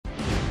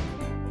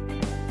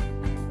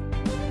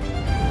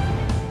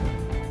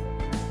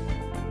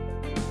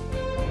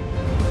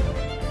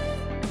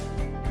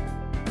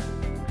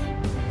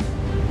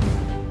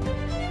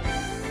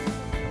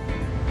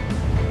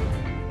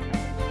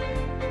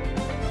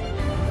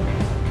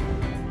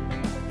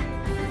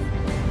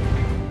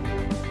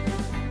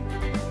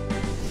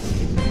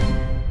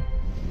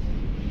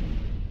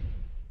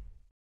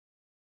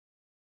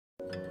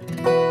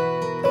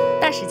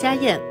大使家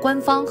宴官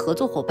方合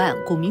作伙伴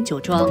古茗酒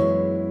庄。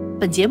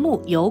本节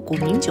目由古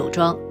茗酒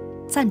庄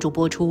赞助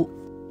播出。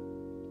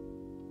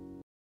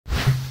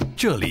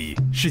这里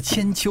是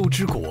千秋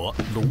之国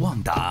卢旺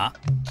达，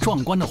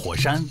壮观的火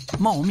山，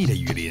茂密的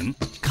雨林，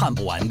看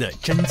不完的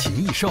珍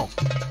禽异兽，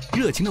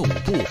热情的舞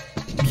步，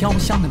飘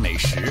香的美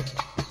食，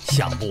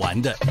享不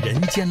完的人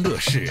间乐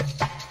事。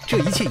这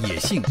一切野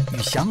性与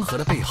祥和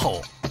的背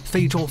后，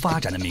非洲发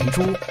展的明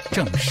珠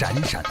正闪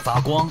闪发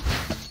光。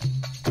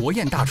国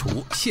宴大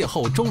厨邂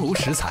逅钟炉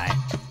食材，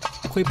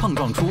会碰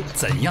撞出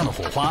怎样的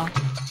火花？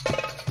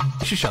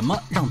是什么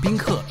让宾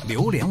客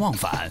流连忘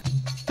返？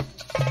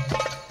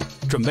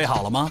准备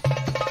好了吗？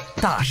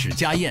大使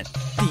家宴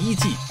第1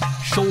季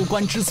收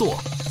官之作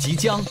即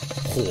将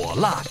火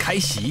辣开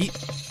席。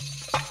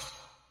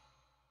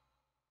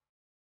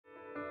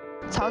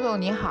曹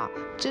总你好，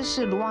这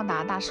是卢旺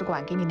达大使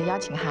馆给你的邀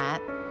请函。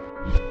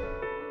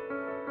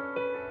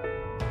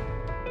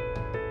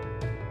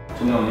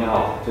陈总你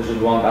好，这是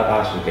卢旺达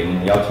大使给您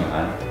的邀请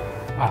函。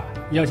啊，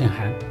邀请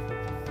函。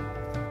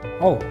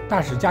哦，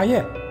大使家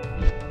宴。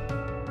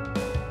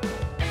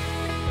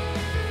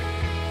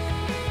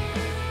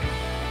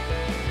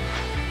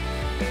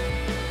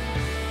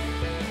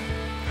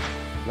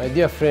My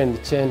dear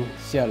friend Chen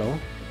Xiaolong,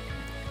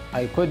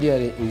 I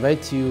cordially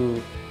invite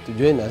you to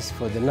join us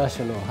for the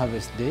National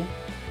Harvest Day,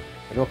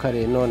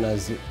 locally known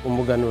as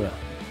Umuganura,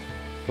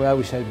 where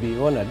we shall be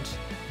honored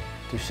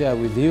to share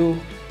with you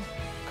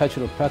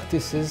cultural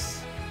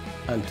practices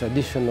and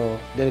traditional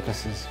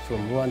delicacies from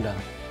Rwanda,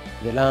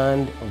 the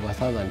land of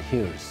 1,000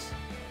 hills.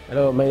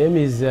 Hello, my name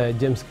is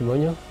James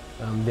Kimonyo.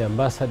 I'm the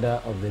ambassador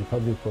of the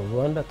Republic of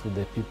Rwanda to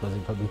the People's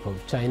Republic of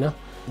China.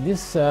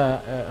 This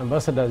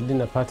ambassador's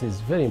dinner party is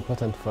very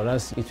important for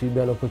us. It will be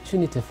an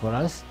opportunity for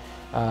us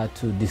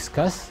to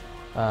discuss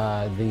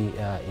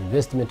the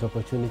investment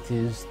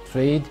opportunities,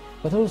 trade,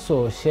 but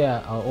also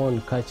share our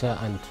own culture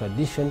and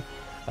tradition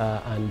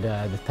and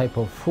the type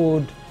of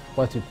food,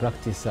 what we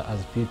practice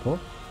as people.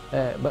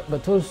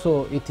 But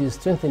also it is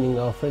strengthening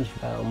our friendship.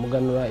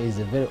 Umuganura is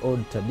a very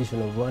old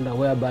tradition of Rwanda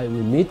whereby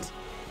we meet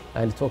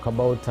and talk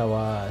about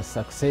our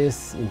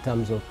success in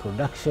terms of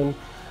production,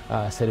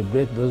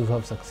 celebrate those who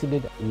have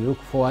succeeded. We look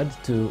forward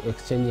to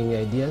exchanging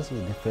ideas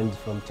with the friends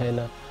from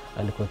China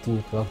and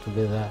continue to work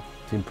together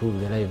to improve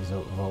the lives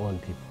of our own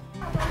people.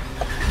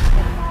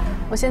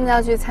 我现在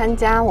要去参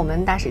加我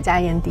们大使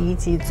家宴第1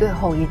季最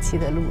后1期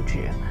的录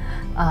制，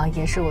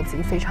也是我自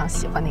己非常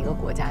喜欢的一个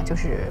国家，就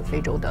是非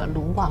洲的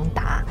卢旺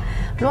达。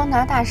卢旺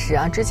达大使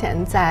啊，之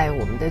前在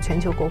我们的全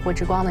球国货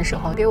之光的时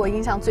候，给我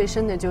印象最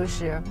深的就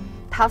是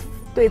他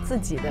对自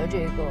己的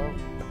这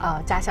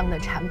个家乡的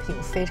产品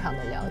非常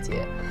的了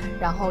解，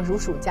然后如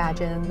数家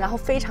珍，然后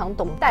非常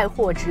懂带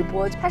货直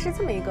播。他是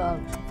这么一个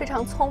非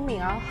常聪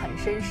明而很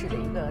绅士的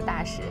一个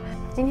大使。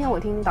今天我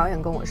听导演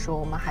跟我说，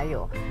我们还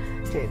有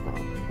这个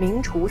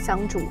名厨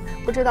相助，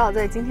不知道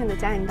在今天的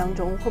家宴当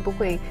中会不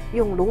会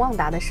用卢旺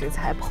达的食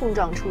材碰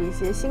撞出一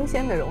些新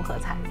鲜的融合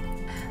菜。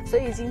所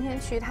以今天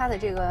去他的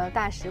这个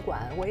大使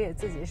馆，我也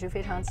自己是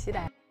非常期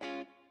待。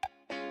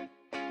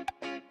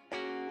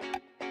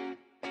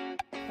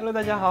Hello,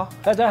 大家好。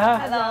大家好。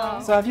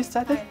Hello. So have you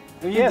started?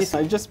 Yes,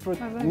 I just brought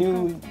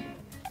new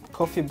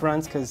coffee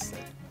brands because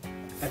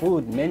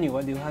food menu.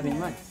 What do you have in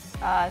mind?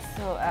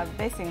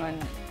 Basing on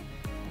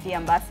the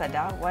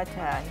ambassador, what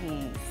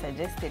he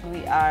suggested,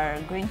 we are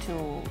going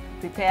to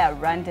prepare a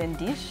Rwandan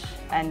dish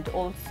and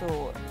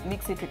also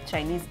mix it with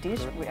Chinese dish.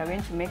 We are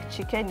going to make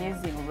chicken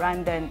using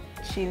Rwandan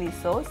chili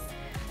sauce.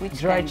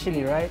 Dry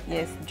chili, right?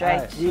 Yes,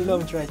 dry chili. We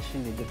love dry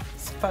chili, the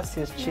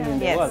spiciest chili in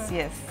the world.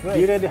 Yes. Great. Do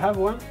you already have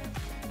one?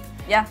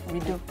 Yeah, we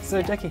do.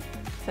 So Jackie.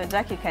 So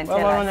Jackie can what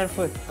tell about us. Rwandan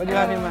food? What do you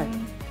have in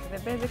mind? The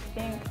basic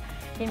thing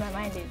in my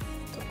mind is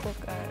to cook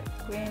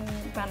green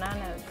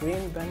bananas.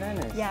 Green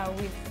bananas? Yeah,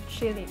 with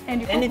chili.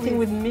 And anything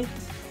with meat?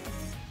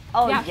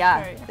 Oh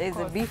yeah, sure, there's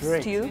a beef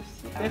Great. stew.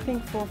 I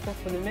think for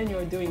the menu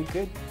we're doing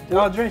good.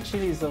 Our dry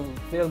chili is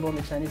available in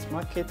the Chinese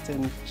market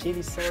and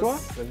chili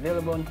sauce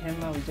available on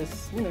Hema. We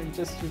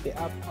just use the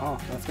app. Oh,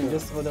 that's you can good.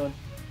 just order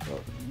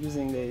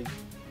using the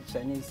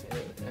Chinese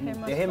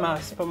the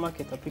Hema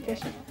supermarket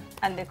application.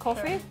 And the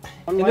coffee?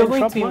 And we're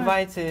going to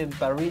invite a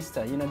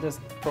barista,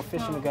 those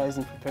professional guys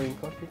in preparing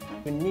coffee.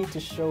 We need to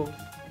show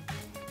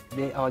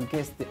our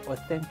guests the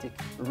authentic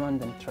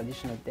Rwandan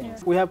traditional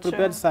dance. We have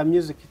prepared some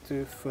music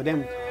for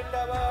them,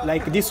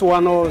 like this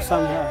one or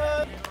something.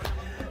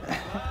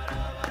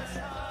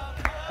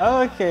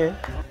 Okay.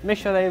 Make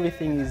sure that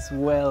everything is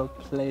well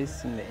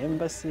placed in the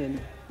embassy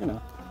and,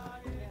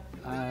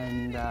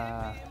 and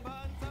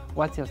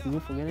what else? Did we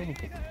forget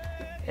anything?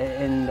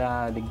 And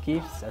the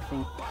gifts, I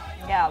think.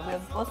 Yeah,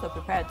 we've also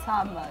prepared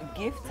some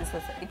gifts.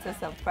 It's a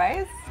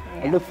surprise.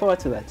 Yeah. I look forward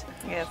to that.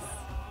 Yes.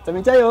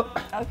 Jayo.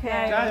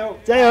 Okay.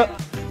 Jayo.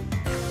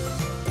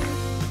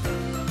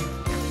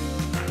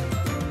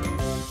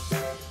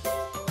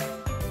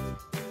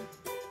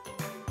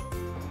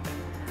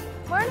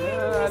 Morning,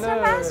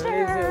 Mr.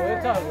 Master.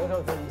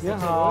 Welcome. 你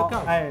好，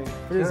哎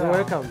Please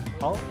welcome.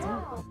 好。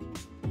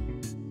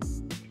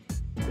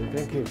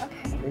 Thank you.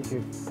 Thank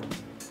you.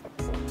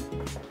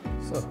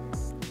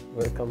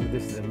 Welcome.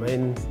 This is the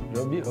main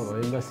lobby of our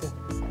embassy,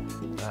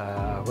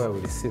 where we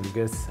receive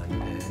guests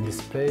and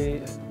display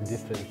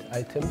different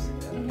items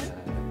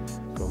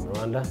from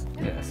Rwanda.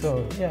 Yeah,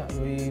 so yeah,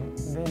 we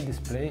then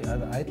display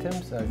other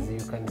items. As you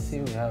can see,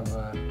 we have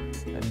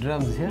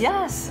drums here.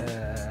 Yes,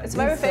 it's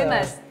very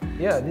famous.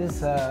 Yeah,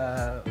 this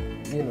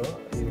you know,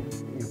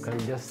 you can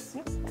just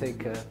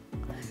take.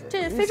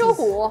 这是非洲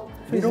鼓。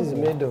This is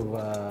made of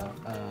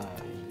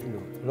you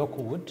know,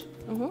 local wood.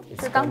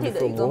 是当地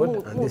的一个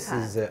木材。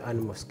This is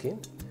animal skin.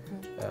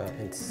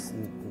 It's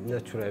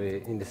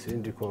naturally in the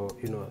cylindrical,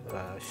 you know,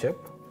 shape.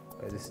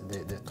 This is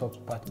the top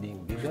part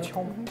being bigger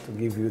to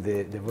give you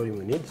the volume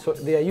you need. So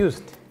they are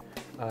used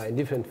in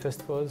different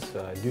festivals,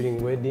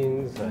 during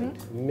weddings, and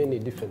many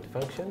different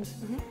functions.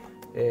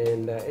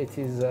 And it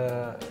is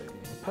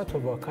part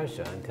of our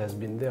culture and it has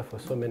been there for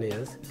so many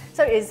years.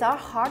 So is that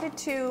hard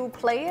to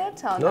play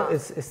it or no, not?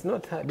 it's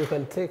not hard. You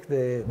can take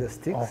the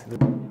sticks.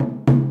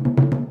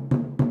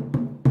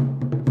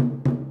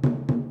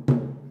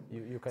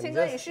 You can 青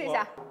哥，你试一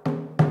下。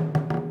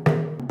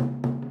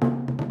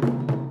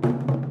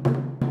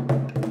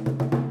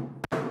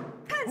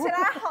看起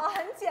来好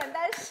很简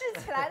单，试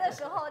起来的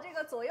时候，这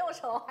个左右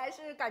手还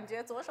是感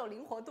觉左手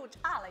灵活度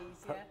差了一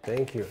些。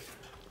Thank you.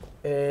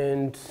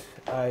 And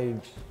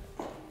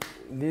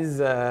these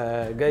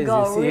guys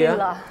you see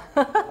here,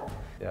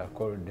 they are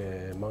called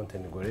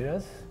mountain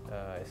gorillas,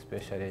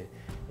 especially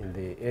in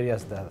the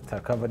areas that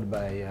are covered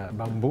by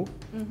bamboo.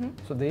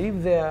 So they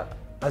live there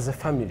as a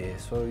family.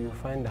 So you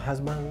find a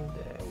husband,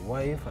 a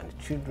wife, and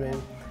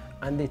children,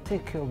 and they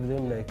take care of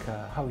them like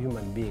how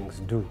human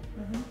beings do.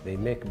 They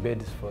make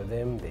beds for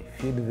them, they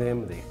feed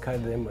them, they carry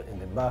them in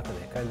the back, and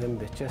they carry them in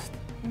the chest,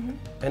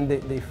 and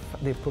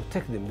they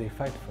protect them, they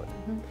fight for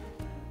them.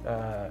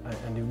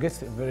 And you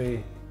get a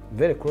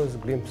very close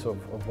glimpse of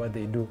what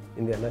they do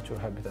in their natural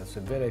habitat. It's a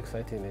very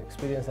exciting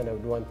experience, and I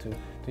would want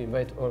to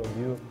invite all of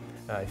you,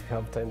 if you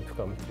have time, to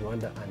come to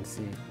Rwanda and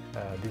see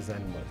these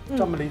animals.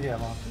 这么理解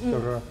吗？就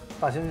是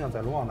大猩猩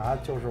在卢旺达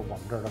就是我们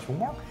这儿的熊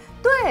猫。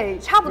对，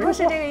差不多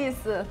是这个意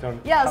思。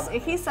Yes,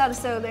 he said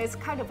so. It's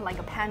kind of like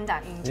a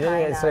panda in China.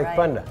 Yeah, it's like right?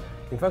 panda.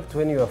 In fact,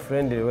 when you are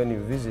friendly, when you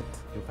visit,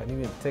 you can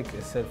even take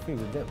a selfie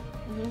with them.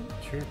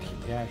 其实体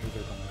验是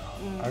最重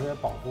要的，而且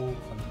保护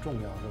很重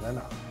要是在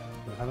哪儿？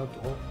你看它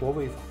多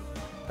威风，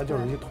它就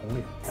是一统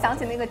领。想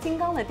起那个金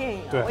刚的电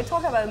影。对。 We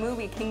talk about the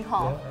movie King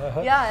Kong.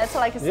 Yeah, it's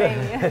like saying.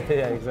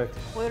 Yeah,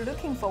 exactly. We're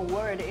looking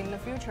forward in the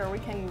future. We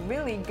can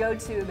really go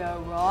to the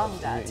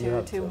Rwanda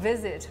to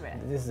visit.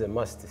 This is a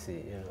must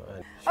see, you know.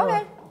 And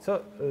Okay.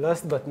 So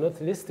last but not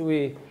least,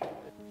 we.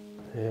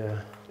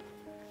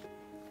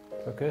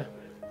 Okay.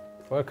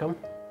 Welcome.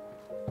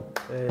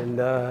 And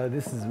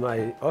this is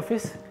my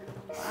office.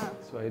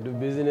 So I do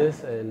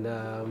business, and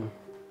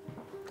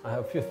I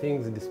have a few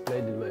things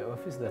displayed in my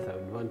office that I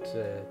would want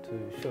to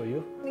show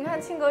you. 你看，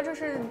庆哥，这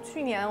是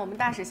去年我们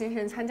大使先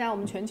生参加我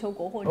们全球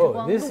国货之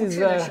光录制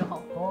的时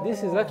候。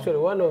This is actually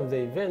one of the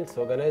events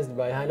organized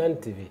by Hainan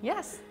TV.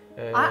 Yes,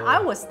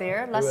 I was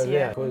there last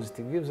year. Because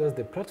it gives us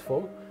the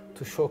platform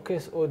to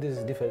showcase all these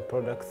different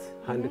products,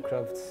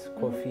 handicrafts,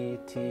 coffee,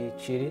 tea,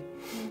 chili,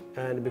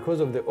 and because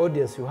of the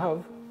audience you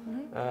have.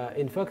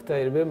 In fact,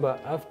 I remember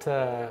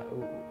after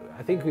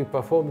I think we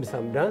performed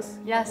some dance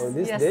on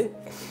this day.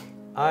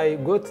 I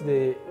got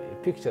the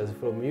pictures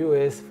from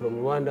US,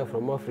 from Rwanda,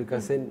 from Africa,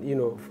 you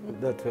know,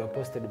 that were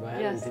posted by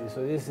Hainan TV.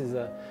 So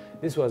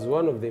this was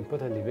one of the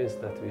important events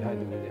that we had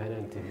with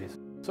Hainan TV.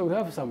 So we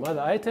have some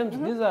other items.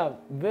 These are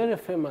very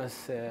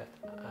famous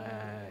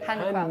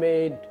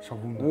handmade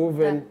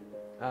woven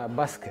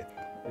basket.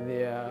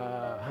 They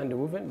are hand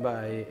woven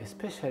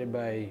especially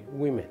by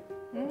women.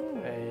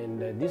 And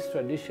this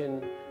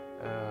tradition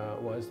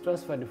was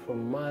transferred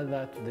from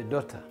mother to the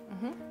daughter.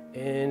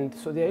 And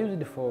so they are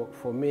used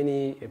for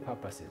many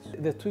purposes.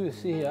 The two you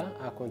see here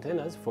are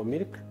containers for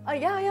milk. Oh,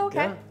 yeah,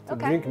 okay. Yeah, to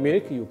drink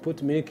milk, you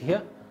put milk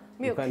here.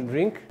 You can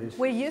drink.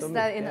 We used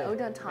that in the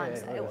olden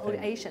times, old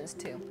Asians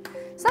too.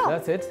 So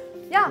that's it.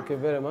 Yeah. Thank you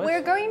very much.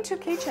 We're going to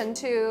kitchen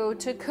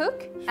to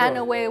cook,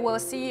 and we will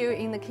see you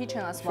in the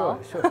kitchen as well.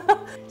 Sure.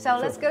 So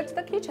let's go to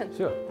the kitchen.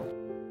 Sure.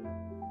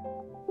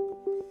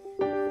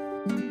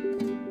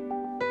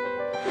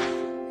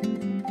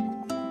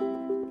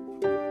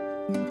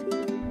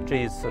 这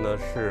一次呢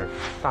是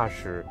大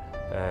使，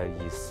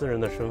以私人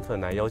的身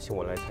份来邀请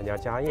我来参加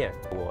家宴，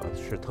我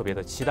是特别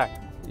的期待。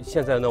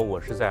现在呢，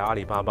我是在阿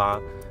里巴巴，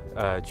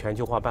全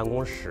球化办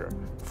公室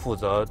负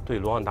责对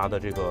卢旺达的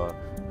这个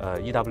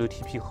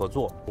EWTP 合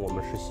作。我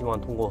们是希望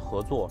通过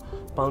合作，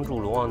帮助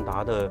卢旺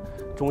达的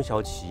中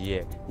小企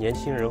业、年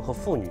轻人和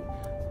妇女，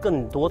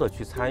更多的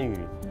去参与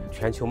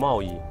全球贸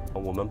易。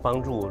我们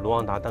帮助卢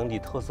旺达当地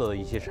特色的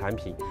一些产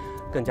品，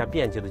更加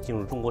便捷地进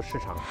入中国市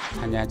场。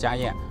参加家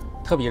宴。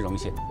 特别荣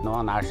幸，卢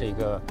旺达是一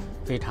个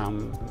非常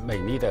美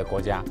丽的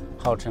国家，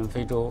号称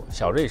非洲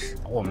小瑞士。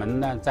我们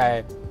呢，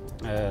在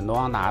卢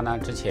旺达呢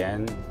之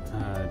前，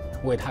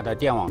为它的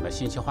电网的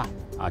信息化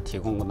提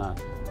供呢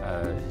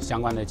相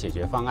关的解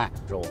决方案。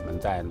就是我们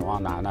在卢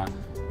旺达呢，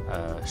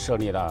设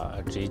立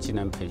了职业技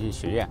能培训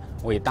学院，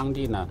为当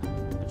地呢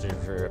就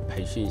是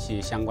培训一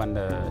些相关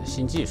的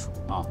新技术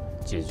啊，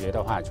解决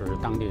的话就是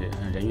当地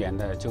人员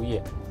的就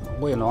业，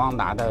为卢旺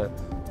达的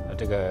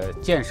这个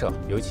建设，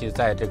尤其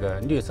在这个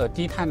绿色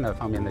低碳的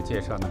方面的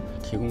建设呢，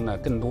提供了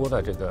更多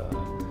的这个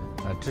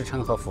支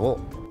撑和服务。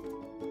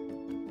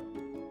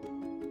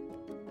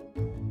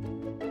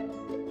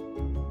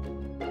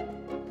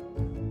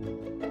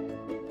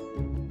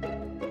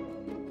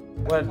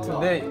 Well,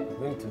 today we're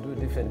going to do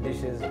different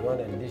dishes,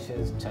 Rwandan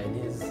dishes,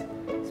 Chinese,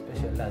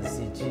 especially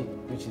laziji,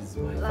 which is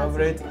my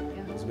favorite.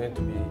 It's going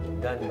to be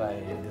done by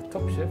the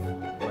top chef,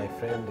 my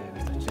friend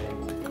Mr. Chen.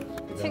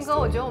 庆哥，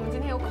我觉得我们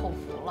今天有口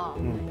福了。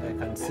I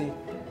can see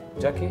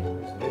Jackie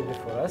is ready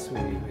for us. We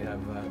have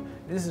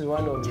this is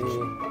one of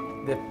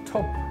the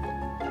top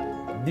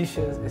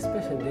dishes,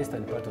 especially in the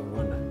eastern part of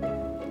Rwanda.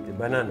 The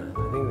banana.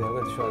 I think they're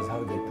going to show us how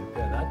they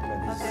prepare that.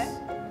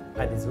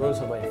 But and it's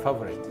also my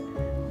favorite.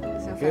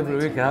 Every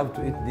week I have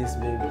to eat this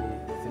maybe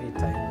 3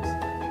 times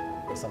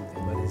or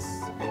something, but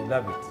I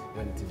love it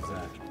when it is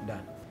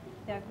done.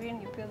 They are green,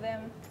 you peel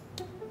them.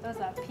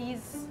 Those are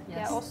peas.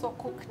 They are also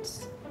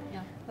cooked.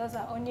 Yeah. Those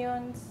are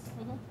onions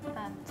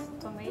and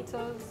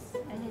tomatoes,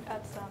 and you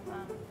add some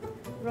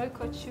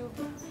Royco tube,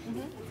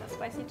 it's a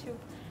spicy tube,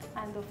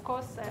 and of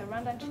course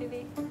Rwandan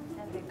chili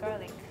and the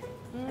garlic.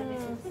 And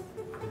this is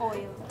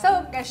oil.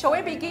 So shall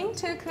we begin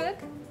to cook?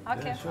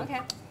 Okay. Yeah, sure.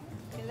 Okay.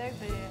 You let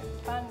the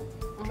pan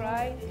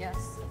dry. Yes.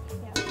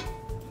 Yeah.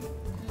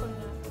 Cook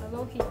on a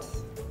low heat.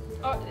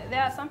 Oh,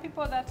 there are some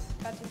people that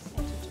cut it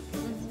into 2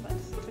 pieces, but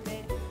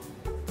today.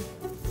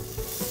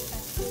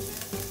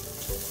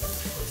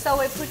 So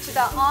we put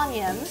the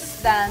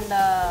onions, then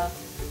the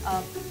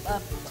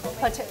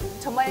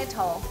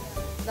tomato,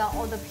 then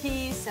all the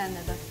peas and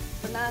the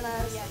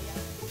bananas. Yeah,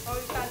 yeah. Or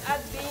you can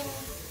add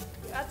beans.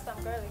 You add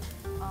some garlic.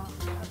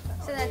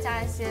 现在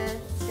加一些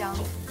姜。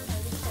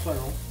蒜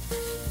蓉。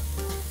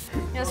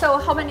 Yeah. So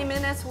how many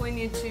minutes we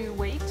need to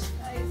wait? It's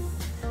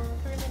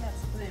 3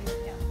 minutes.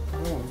 Yeah.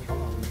 跟我们炒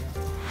法不一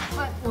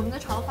样。我们的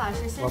炒法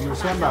是先我们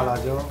先把辣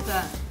椒。对。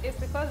 It's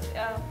because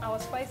our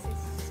spices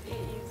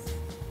is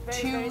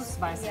very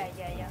spicy. Yeah,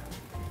 yeah, yeah.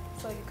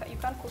 So you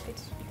can't cook it.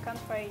 You can't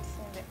fry it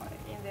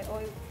in the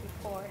oil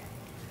before.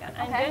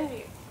 And then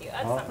you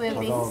add some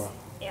beans.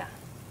 Yeah.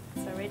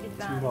 It's already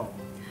done.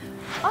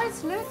 Oh,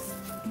 it looks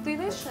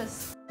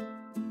delicious.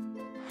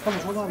 他们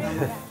说那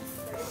边。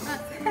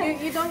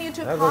 You don't need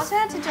to cut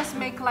it, just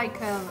make like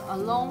a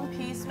long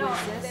piece no,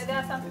 with this. There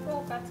are some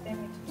people who cut them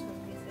into 2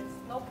 pieces.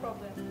 No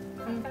problem.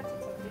 You can cut it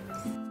a bit.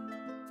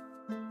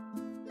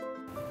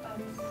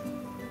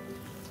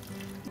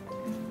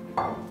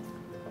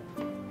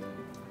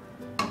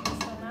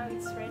 So now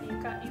it's ready.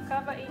 You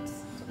cover it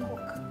to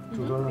cook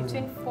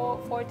between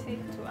 40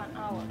 to an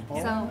hour.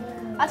 So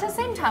at the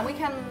same time, we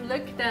can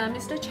look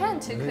Mr. Chen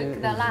to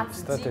cook the lap.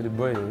 Started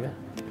boiling, yeah?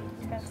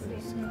 You can see.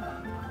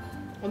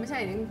 我们现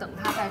在已经等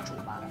它在煮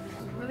吧。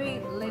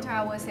Maybe later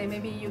I will say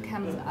maybe you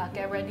can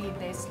get ready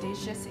these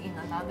dishes in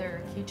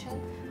another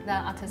kitchen.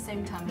 Then at the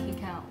same time he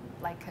can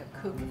like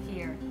cook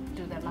here,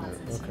 do the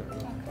laziji.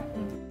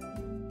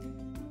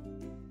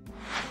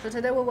 So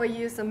today we will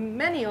use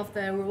many of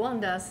the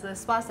Rwanda's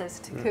spices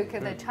to cook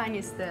the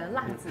Chinese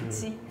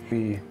laziji.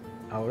 We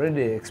are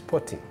already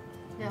exporting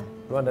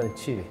Rwandan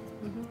chili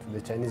to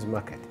the Chinese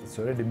market. It's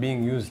already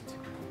being used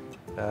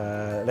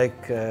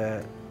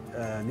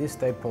this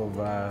type of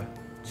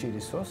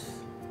chili sauce,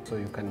 so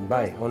you can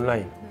buy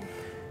online.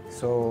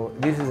 So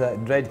this is a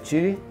dried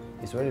chili.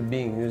 It's already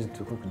being used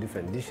to cook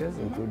different dishes,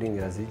 including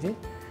laziji.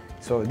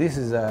 So this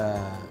is a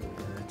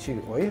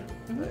chili oil.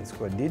 It's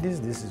called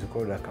didis. This is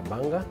called a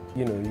kabanga.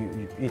 You know,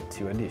 you eat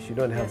your dish. You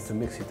don't have to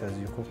mix it as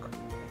you cook.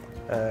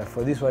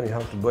 For this one, you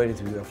have to boil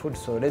it with your food.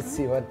 So let's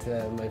see what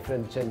my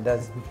friend Chen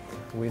does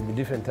with the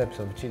different types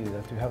of chili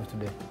that we have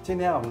today. 今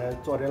天我们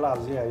做这辣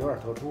子鸡有点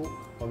特殊，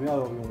我们要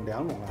用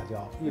2种辣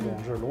椒，一种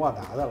是卢旺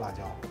达的辣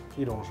椒，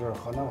一种是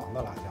河南王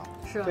的辣椒。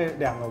是。这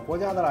2个国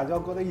家的辣椒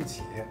搁在一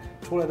起，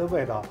出来的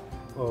味道，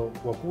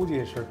我估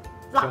计是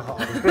挺好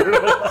的。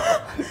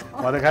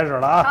我得开始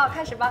了啊！好，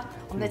开始吧。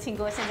我们的庆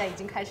哥现在已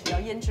经开始要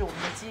腌制我们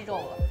的鸡肉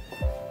了。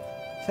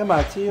先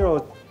把鸡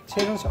肉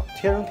切成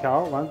条，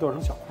完了剁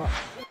成小块。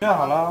腌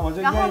好了，我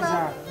就腌一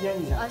下，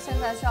腌一下。现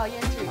在需要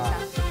腌制一下。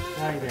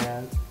加一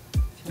点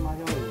青麻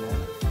椒的盐，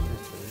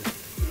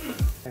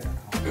这点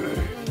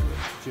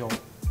酒，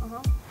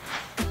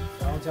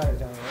然后加点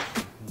酱油，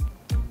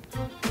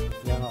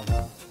腌好它，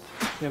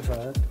面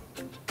粉，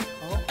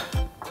好，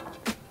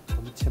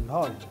我们浸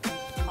泡一下，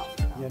好，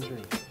腌制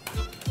一下。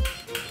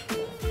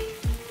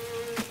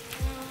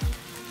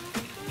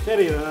这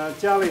里呢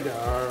加了一点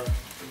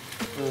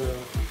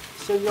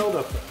鲜椒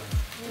的粉。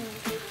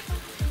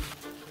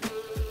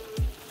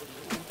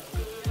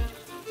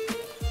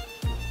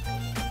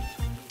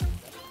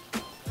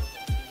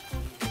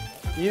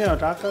一定要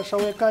炸干，稍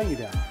微干一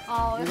点。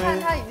哦，我看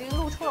它已经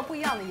露出了不一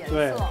样的颜色。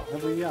对，它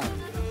不一样。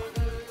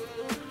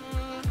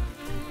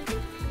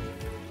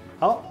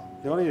好，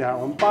留了一点，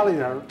我们扒了一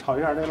点，炒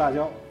一下这辣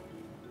椒。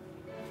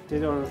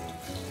这就是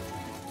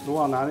卢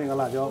旺达那个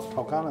辣椒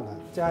炒干了它，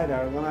加一点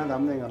刚才咱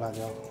们那个辣椒，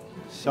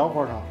小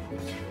火炒。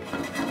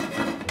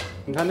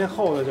你看那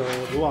厚的就是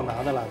卢旺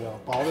达的辣椒，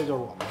薄的就是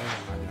我们那个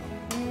辣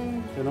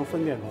椒，就能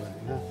分辨出来。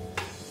你看，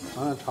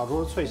完了炒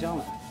出脆香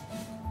来。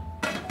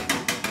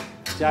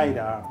加一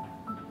点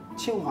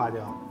青花椒。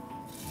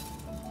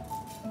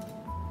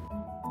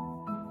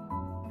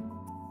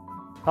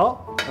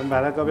好，咱们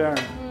把它搁边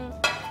上。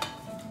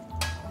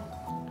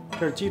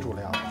这是基础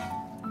料。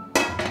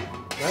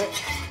来，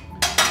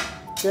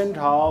先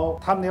炒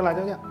他们那个辣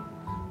椒酱。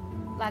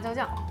辣椒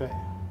酱。对，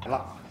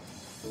辣。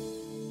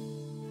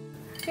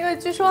因为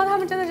据说他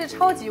们真的是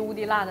超级无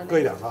敌辣的那种。搁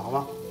一点吧，好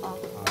吗？啊。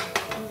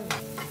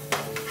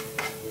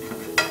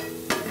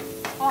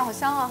哇，好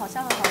香啊！好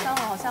香啊！好香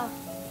啊！好香。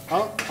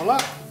好，好了。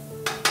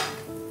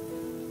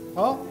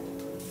好。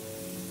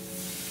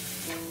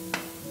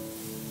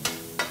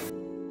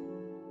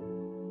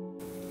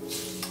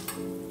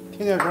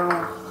听见声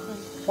吗？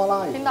哗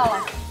啦一下。听到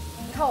了。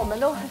你看，我们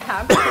都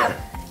俩人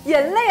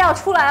眼泪要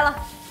出来了。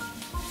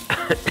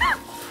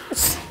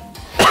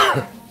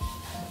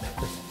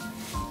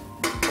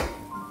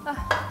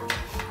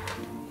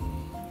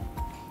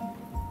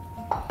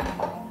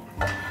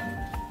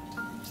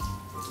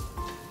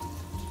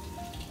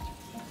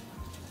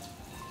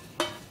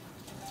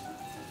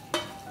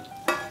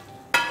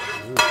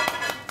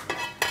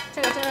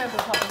这个真的不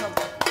错，不错。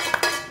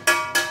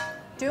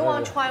Do you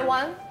want to try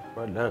one?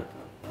 Well done.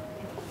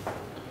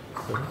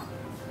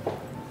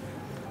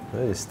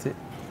 Where is it?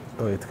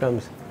 Oh, it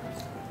comes.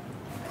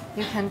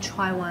 You can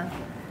try one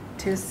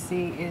to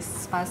see is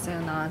spicy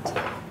or not.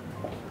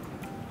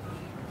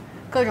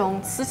 各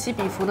种此起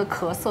彼伏的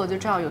咳嗽就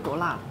知道有多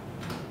辣。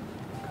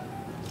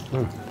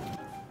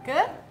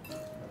Good.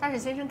 大使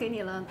先生给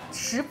你了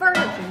10分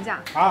的评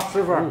价。啊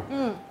，10分。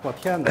我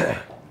天哪！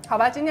好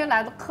吧，今天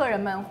来的客人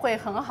们会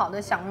很好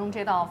的享用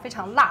这道非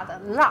常辣的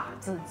辣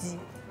子鸡。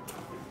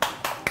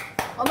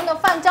我们的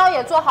饭焦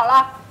也做好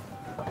了。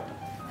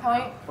Can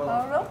we?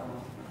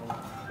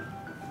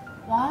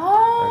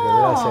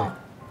 Wow.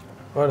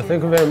 Well,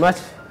 thank you very much,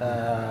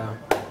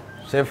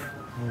 Chef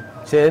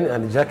Chen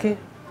and Jackie,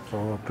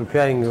 for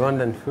preparing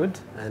Rwandan food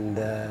and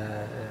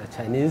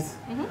Chinese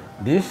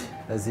dish,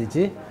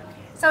 aziji.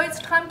 So it's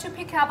time to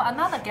pick up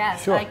another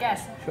guest, Sure. I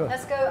guess. Sure.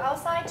 Let's go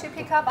outside to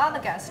pick up other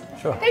guests.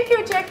 Sure. Thank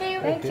you, Jackie.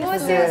 Thank you.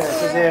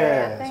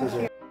 Thank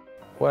you.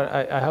 Well,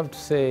 I have to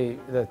say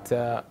that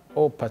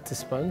all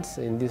participants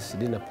in this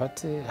dinner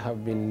party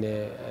have been,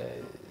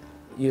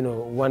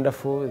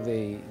 wonderful.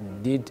 They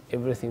did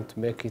everything to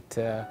make it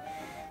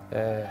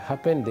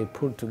happen. They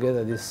put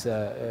together this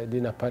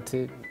dinner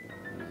party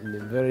in a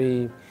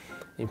very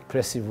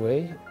impressive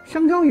way.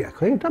 香蕉也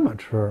可以这么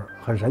吃，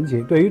很神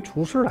奇。对于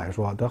厨师来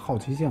说的好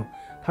奇心，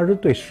它是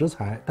对食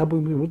材，它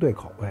并不是对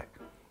口味。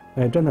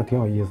哎，真的挺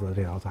有意思的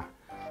这道菜。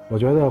我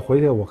觉得回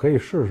去我可以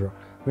试试，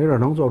没准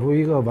能做出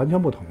一个完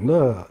全不同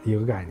的一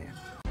个概念。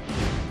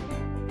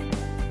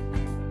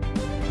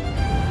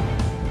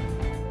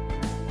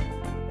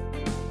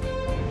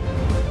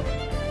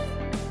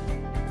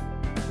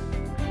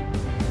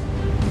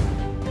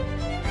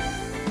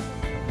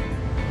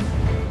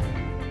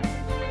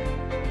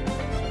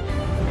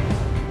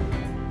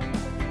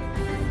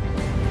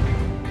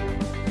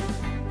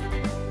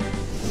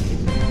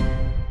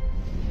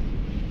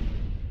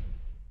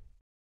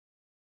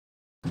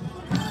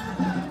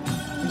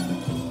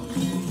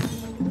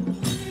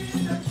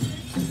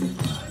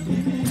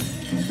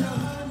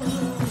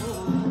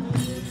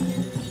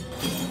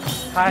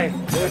Hi.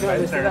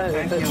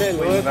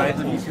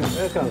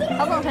 Welcome.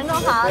 曹总、陈总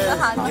好，你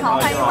好，你好，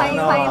欢迎欢迎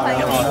欢迎欢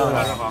迎！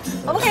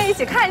我们可以一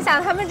起看一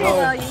下他们这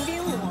个迎宾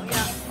怎么样。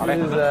好嘞，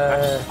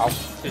好，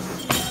谢谢。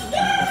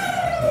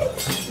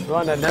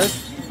Rwanda dance.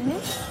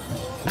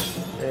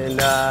 And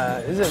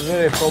this is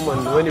very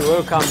common when you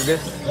welcome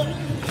guests.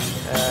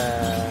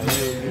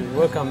 You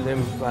welcome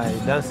them by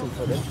dancing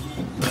for them,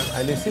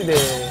 and you see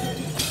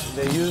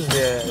they use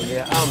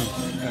their arms.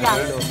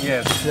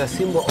 Yes. It's a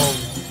symbol of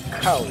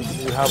cows.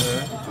 You have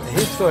a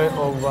history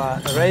of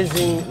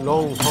raising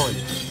longhorn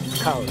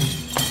cows.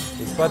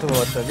 It's part of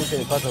our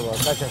tradition, part of our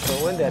culture. So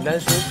when they are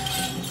dancing,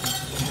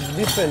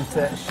 different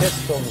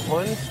shapes of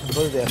horns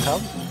because they are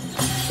cows.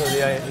 So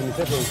they are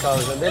imitating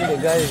cows. And then the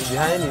guys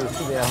behind you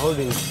see they are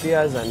holding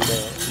spears and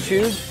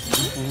shields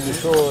to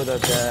show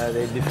that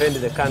they defend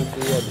the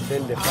country or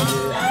defend the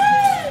family.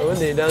 So when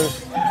they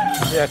dance,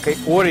 they are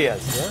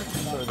warriors. Yeah?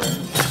 So the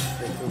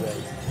two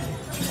guys.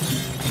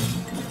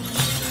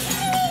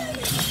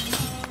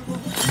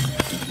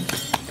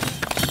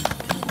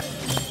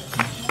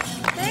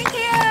 Thank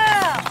you.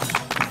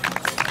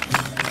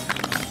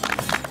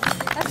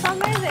 That's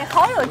amazing.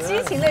 好有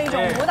激情的一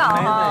种舞蹈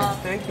哈。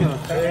Thank you.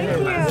 Thank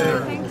you.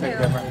 Thank you.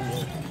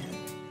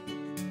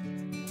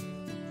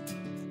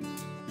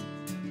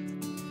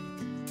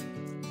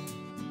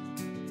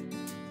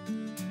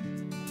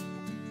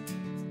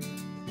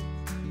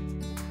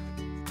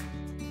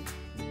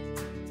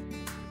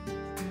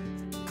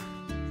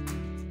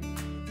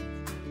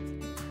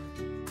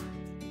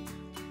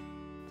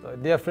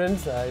 dear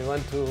friends, I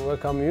want to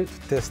welcome you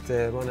to taste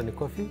Rwandan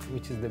coffee,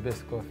 which is the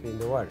best coffee in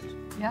the world.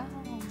 Yeah.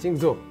 敬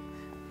座。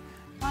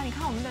哇，你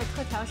看我们的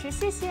特调师，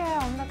谢谢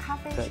我们的咖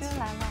啡师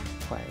来了。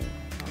欢迎。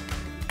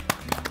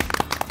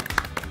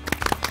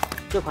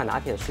这款拿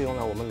铁是用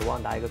了我们卢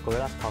旺达一个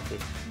Gorilla Coffee，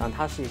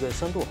 它是一个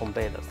深度烘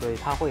焙的，所以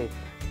它会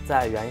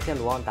在原先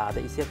卢旺达的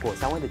一些果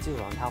香味的基础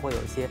上，它会有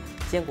一些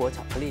坚果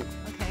巧克力。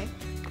OK，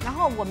 然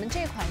后我们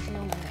这款是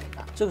用的哪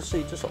个？这个是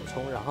一只手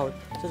冲，然后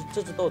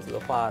这只豆子的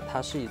话，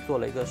它是做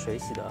了一个水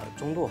洗的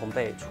中度烘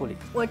焙处理。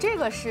我这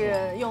个是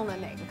用的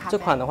哪个咖啡？这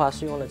款的话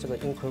是用了这个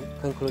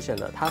Inclusion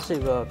的，它是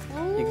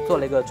做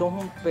了一个中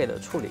烘焙的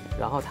处理，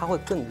然后它会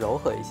更柔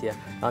和一些，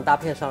然后搭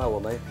配上了我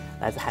们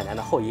来自海南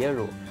的厚椰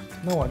乳。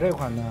那我这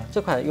款呢？这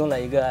款用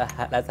了一个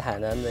来自海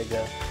南那个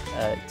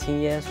青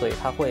椰，所以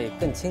它会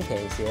更清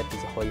甜一些，比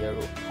起厚椰乳。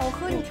好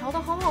喝，你调的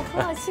好好喝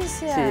啊！谢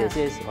谢。谢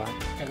谢喜欢。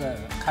这个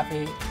咖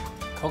啡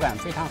口感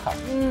非常好，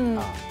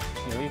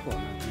有一股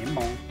柠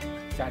檬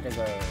加这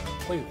个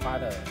桂花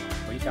的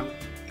茴香。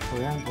首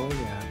先头一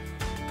点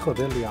特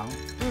别凉，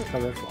特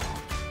别爽，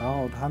然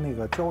后它那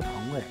个焦糖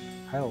味，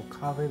还有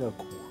咖啡的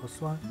苦和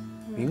酸，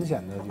明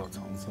显的有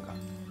层次感。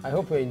I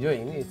hope you're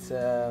enjoying it. It's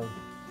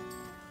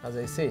as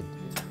I said,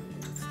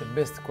 it's the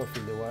best coffee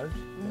in the world,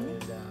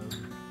 and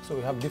so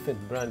we have different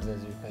brands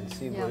as you can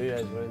see. Gorilla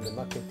is in the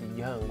market.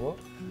 Ihango.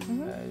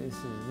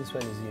 This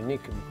one is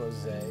unique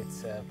because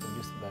it's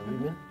produced by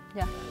women.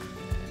 Yeah.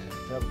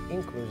 We have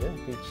Inclusion,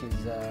 which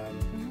is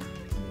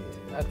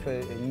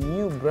actually a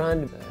new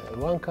brand.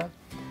 Rwanka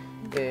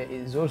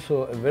is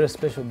also a very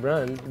special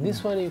brand.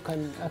 This one you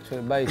can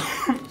actually buy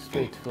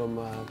straight from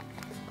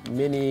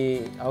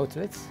many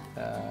outlets.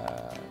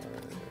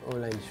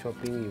 Online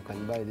shopping, you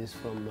can buy this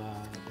from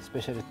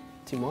especially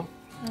Timor.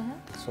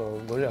 So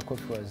Gorilla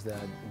Coffee was the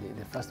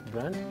first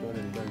brand,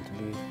 Rwandan brand to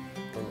be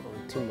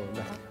on Timor.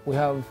 But we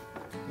have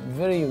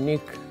very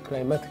unique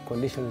climatic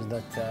conditions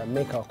that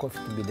make our coffee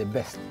to be the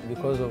best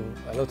because of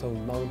a lot of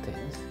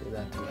mountains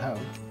that we have,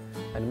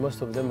 and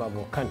most of them are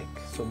volcanic.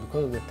 So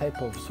because of the type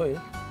of soil,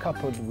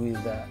 coupled with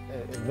a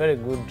very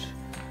good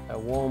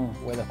warm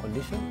weather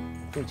condition,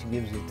 which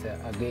gives it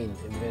again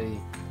a very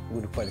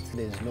good quality.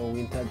 There is no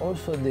winter.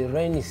 Also the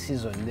rainy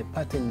season, the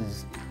pattern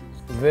is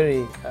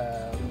very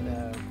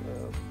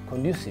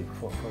conducive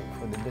for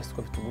the best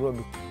coffee to grow.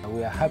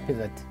 We are happy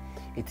that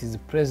it is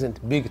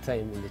present big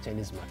time in the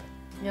Chinese market.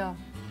 Yeah,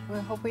 we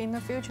hope in the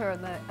future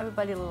that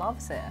everybody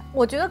loves it.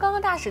 我觉得刚刚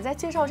大使在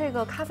介绍这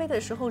个咖啡的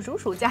时候如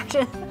数家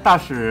珍。大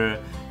使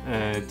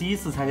第一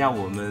次参加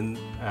我们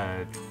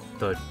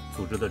的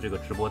组织的这个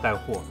直播带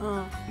货，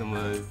那么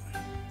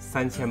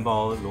3000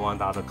包卢旺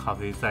达的咖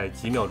啡在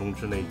几秒钟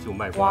之内就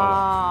卖光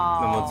了。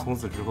那么从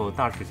此之后，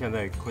大使现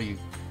在可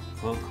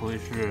谓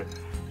是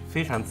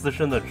非常资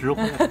深的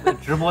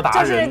直播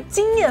达人，就是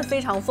经验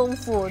非常丰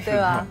富，对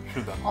吧？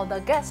是的。All the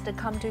guests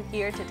come to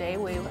here today.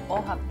 We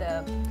all have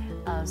the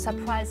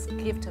surprise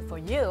gift for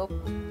you.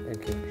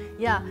 Thank you.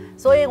 Yeah.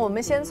 所以我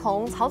们先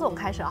从曹总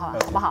开始，好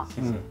不好？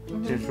谢谢。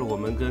这是我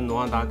们跟卢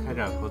旺达开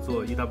展合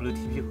作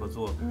 ，EWTP 合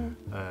作，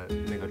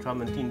那个专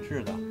门定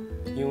制的。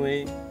因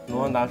为卢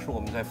旺达是我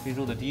们在非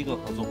洲的第一个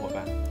合作伙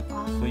伴，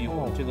所以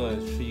我们这个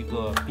是一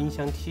个冰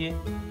箱贴。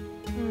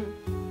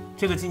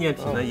这个纪念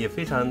品呢也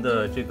非常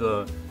的这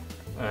个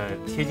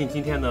贴近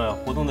今天的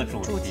活动的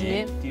主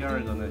题。第二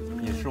个呢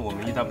也是我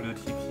们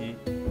EWTP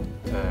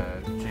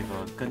这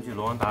个根据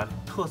卢旺达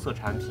特色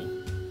产品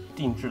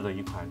定制的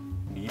一款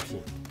礼品。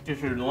这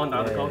是卢旺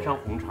达的高山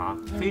红茶，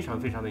非常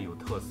非常的有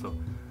特色。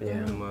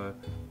那么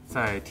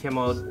在天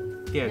猫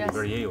店里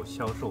边也有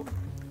销售。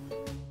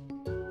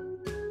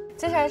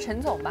接下来陈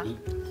总吧。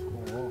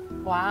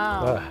哇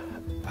哦！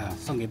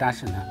送给大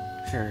使呢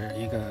是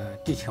一个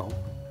地球。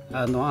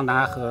卢旺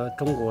达和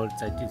中国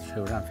在地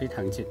球上非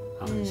常近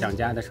啊，想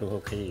家的时候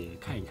可以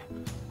看一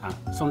看啊。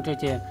送这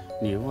件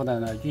礼物的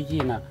呢寓意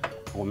呢，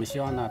我们希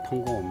望呢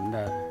通过我们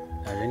的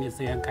人力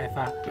资源开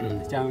发，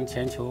将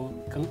全球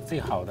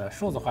最好的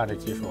数字化的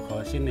技术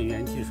和新能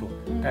源技术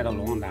带到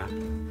卢旺达，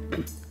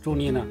助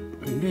力呢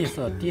绿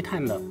色低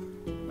碳的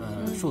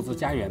数字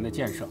家园的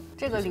建设。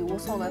这个礼物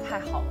送的太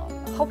好了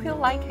 ，Hope you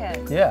like it.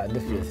 Yeah,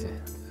 definitely.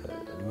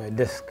 My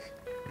desk.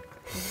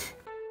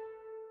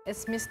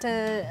 It's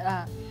Mr.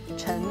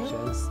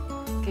 Chen's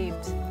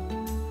gift.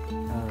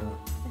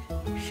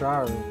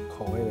 12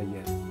口味的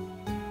烟。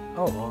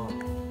哦，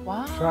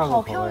哇， 12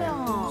好个口味漂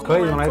亮哦！可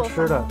以用来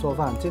吃的、做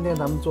饭。今天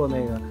咱们做那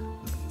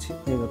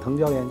个藤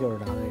椒盐就是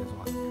拿这个做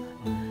的。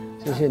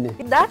谢谢你。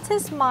That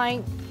is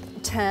my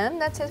turn.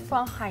 That is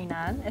from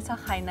Hainan. It's a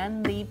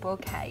Hainan Li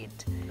brocade.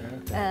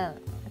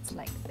 It's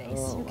like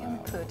this. You can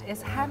put.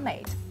 It's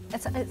handmade.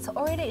 It's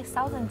already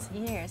 1,000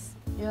 years.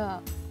 Yeah.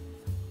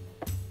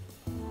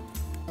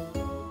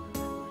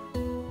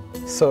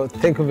 So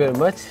thank you very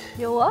much.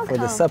 You're welcome. For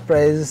the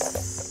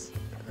surprise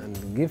and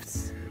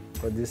gifts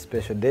for this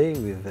special day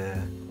with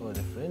all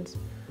the friends.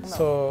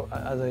 So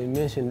as I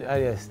mentioned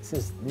earlier,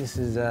 since this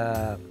is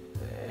a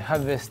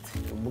harvest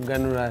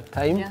Buganura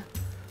time,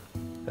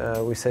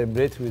 we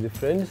celebrate with the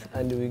friends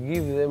and we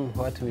give them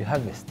what we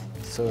harvest.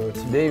 So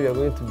today we are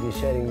going to be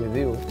sharing with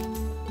you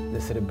the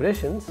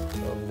celebrations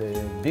of the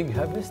big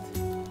harvest,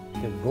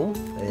 the boom,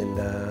 and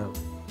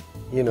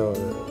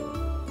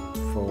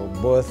for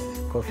both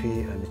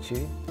coffee and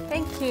chili.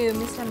 Thank you,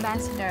 Mr.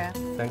 Ambassador.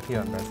 Thank you,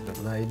 Ambassador.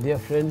 My dear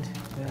friend,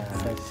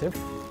 Chef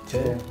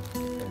Chen,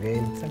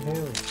 again, thank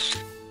you.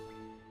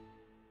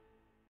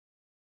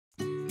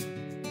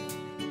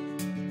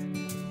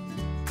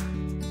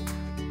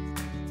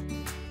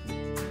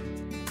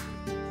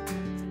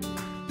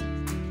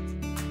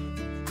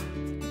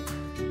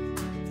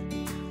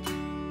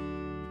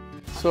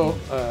 So,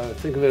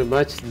 thank you very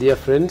much, dear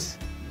friends,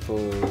 for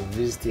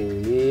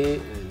visiting me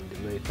and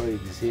my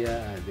colleagues here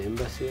at the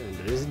embassy and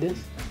the residence.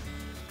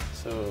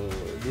 So,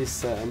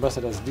 this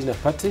ambassador's dinner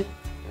party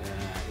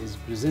is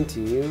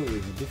presenting you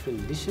with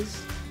different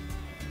dishes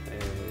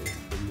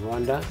from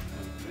Rwanda.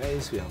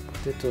 Rice, we have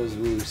potatoes,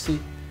 we will see.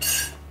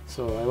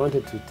 So, I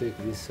wanted to take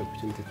this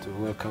opportunity to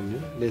welcome you.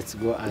 Let's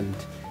go and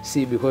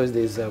see, because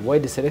there's a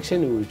wide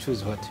selection, we will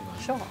choose what you want.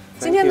 是吗？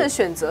今天的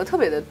选择特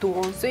别的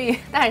多，所以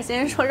大使先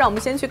生说让我们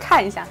先去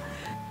看一下。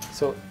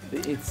 So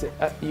it's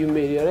you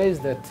may realize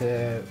that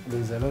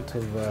there's a lot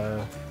of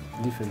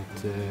different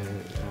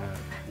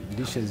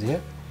dishes here.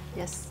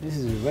 Yes. This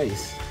is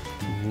rice,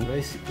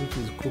 rice which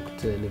is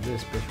cooked in a very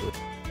special way.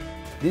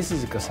 This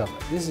is cassava.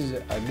 This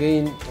is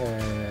again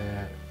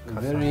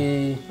a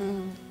very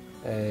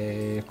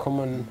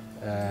common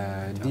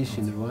dish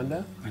in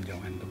Rwanda.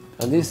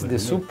 And this is the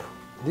soup.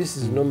 This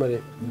is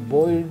normally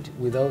boiled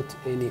without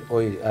any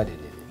oil added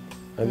in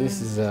it. And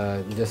this is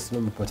just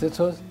normal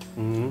potatoes.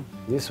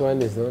 This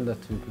one is the one that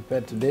we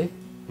prepared today.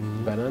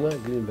 Banana,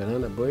 green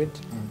banana boiled.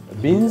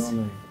 Beans.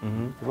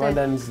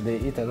 Rwandans, they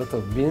eat a lot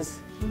of beans.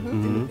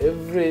 In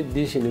every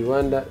dish in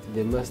Rwanda,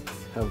 they must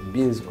have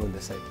beans on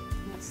the side.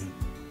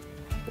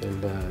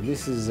 And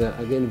this is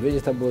again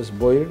vegetables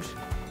boiled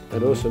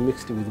and also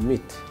mixed with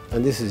meat.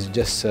 And this is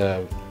just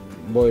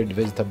boiled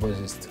vegetables,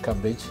 it's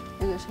cabbage.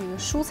 这个是一个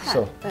蔬菜，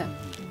对。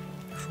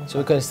 So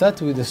we can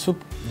start with the soup,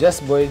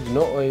 just boiled,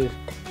 no oil.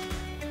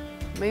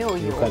 没有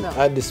You 油 can 的。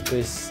 add the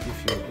spice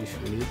if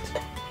you need.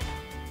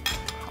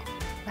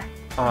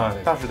 啊，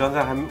大使刚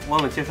才还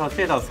忘了介绍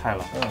这道菜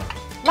了。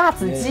辣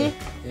子鸡，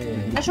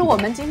那是我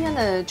们今天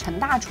的陈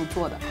大厨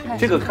做的。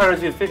这个看上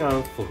去非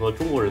常符合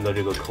中国人的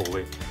这个口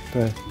味。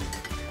对，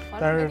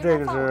但是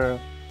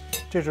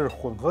这是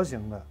混合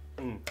型的。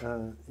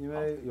因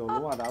为有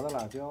卢瓦达的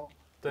辣椒，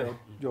对，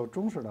有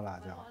中式的辣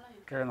椒。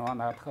 这是卢旺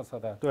达特色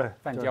的对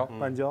拌椒，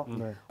拌椒，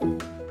对。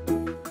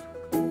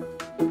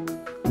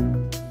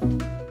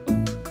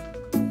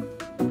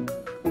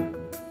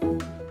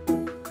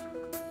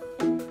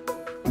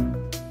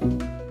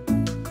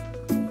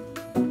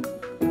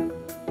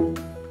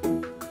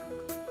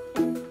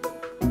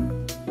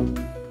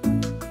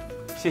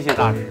谢谢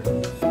大使。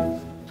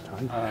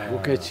我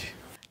客气。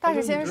 大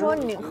使先生说，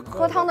你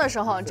喝汤的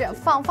时候，这样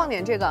放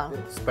点这个。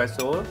Spice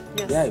oil?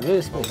 Yeah,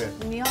 very spicy.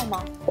 你要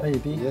吗？一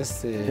滴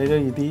 ，yes， 也就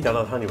一滴，加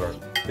到汤里边，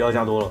不要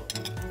加多了。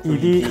一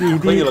滴，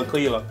可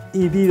以了，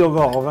一滴就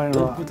够。我跟你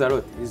说 ，Put a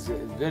lot. It's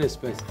very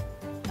spicy.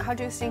 How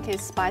do you think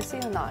it's spicy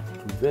or not?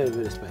 Very,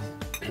 very spicy.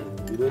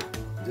 You don't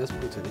just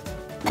put a little.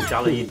 你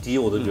加了一滴，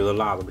我都觉得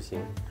辣的不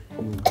行。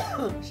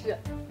是，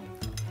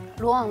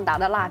卢旺达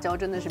的辣椒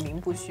真的是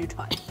名不虚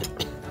传。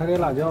 它这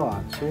辣椒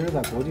啊，其实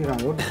在国际上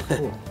有指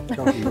数，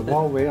叫史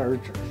高维尔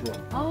指数，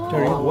这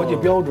是一个国际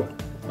标准，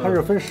它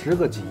是分10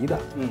个级的。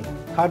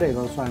它这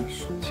个算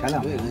前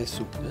2名。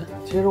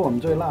其实我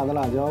们最辣的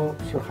辣椒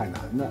是海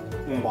南的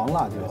黄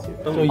辣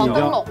椒，就已经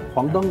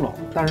黄灯笼，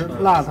但是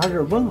辣它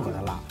是温和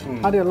的辣，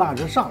它这个辣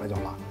是上来就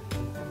辣，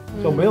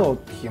就没有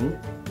停。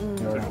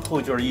就是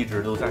后劲儿一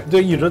直都在。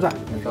对，一直在。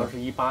当时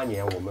18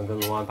年我们跟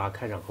卢旺达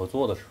开展合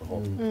作的时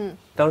候，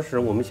当时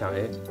我们想，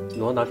哎，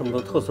卢旺达这么多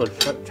特色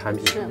产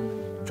品。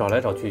 找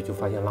来找去就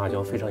发现辣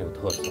椒非常有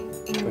特色，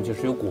而且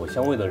是有果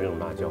香味的这种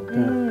辣椒。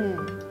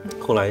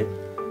后来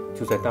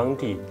就在当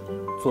地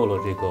做了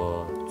这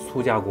个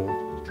粗加工，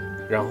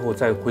然后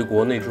再回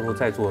国内之后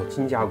再做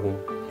精加工，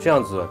这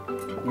样子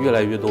越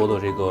来越多的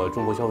这个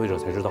中国消费者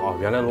才知道哦，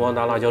原来卢旺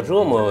达辣椒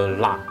这么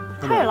辣，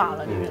太辣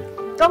了，这是。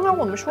刚刚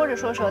我们说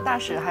着，大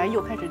使还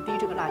又开始滴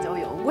这个辣椒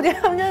油，估计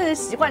他们真是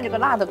习惯这个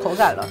辣的口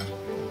感了。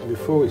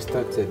Before we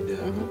started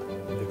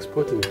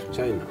exporting to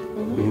China.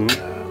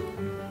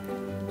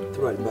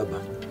 Alibaba.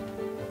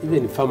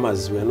 Even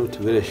farmers were not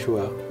very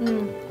sure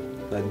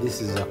that this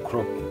is a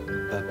crop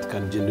that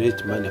can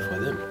generate money for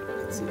them.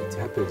 It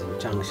happens in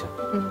Changsha.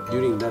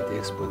 During that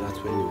expo, that's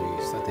when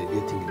we started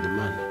getting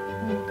demand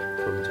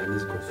from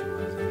Chinese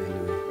consumers. And then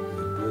we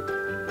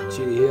brought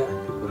chili here, and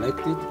people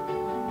liked it.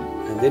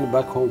 And then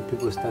back home,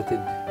 people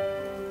started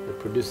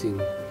producing,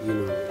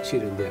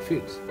 chili in their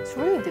fields. It's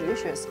really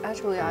delicious.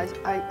 Actually,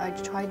 I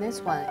tried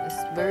this one.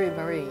 It's very,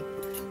 very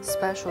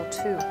special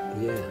too.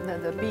 Yeah.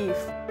 The beef.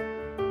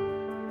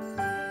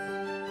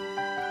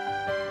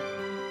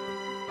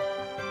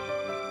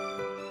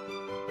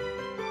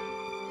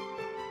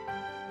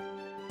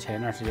 前一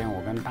段时间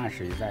我跟大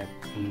使也在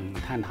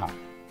探讨，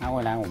那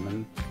未来我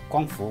们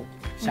光伏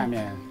下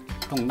面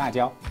种辣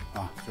椒，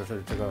啊，就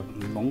是这个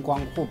龙光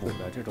互补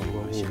的这种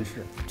形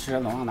式。吃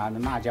卢旺达的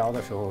辣椒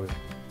的时候，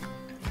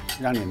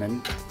让你能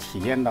体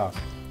验到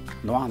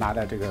卢旺达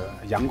的这个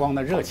阳光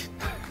的热情。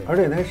而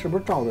且它是不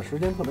是照的时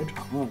间特别长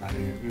啊？它这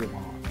个日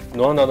光。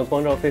卢旺达的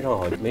光照非常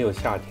好，没有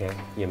夏天，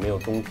也没有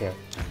冬天。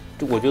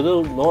我觉得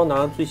卢旺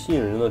达最吸引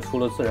人的，除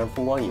了自然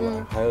风光以外，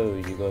还有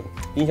一个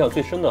印象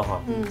最深的哈，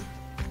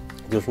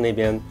就是那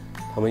边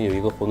他们有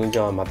一个活动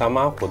叫马大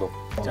妈活动，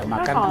叫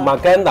马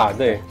干达，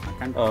对，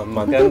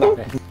马干达。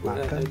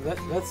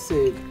That's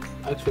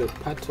actually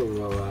part of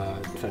our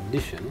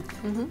tradition,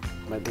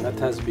 but that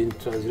has been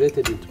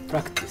translated into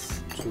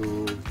practice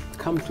to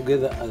come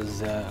together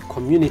as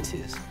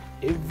communities.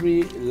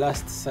 Every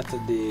last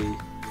Saturday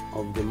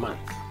of the month,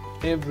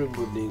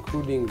 everybody,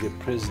 including the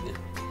president,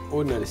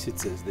 ordinary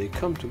citizens, they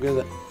come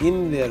together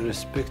in their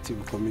respective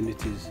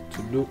communities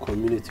to do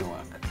community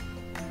work.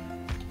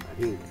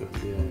 I think on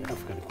the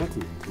African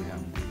continent we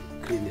have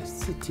the cleanest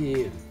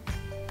city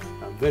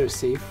and very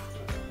safe.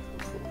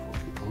 For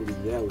people who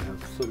live there, we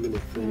have so many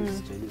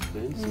friends, Chinese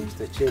friends.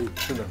 Mr. Chen,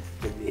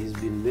 he's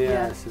been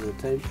there several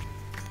times.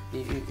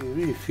 You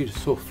really feel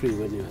so free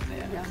when you're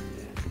there.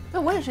 那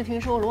我也是听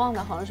说卢旺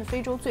达好像是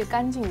非洲最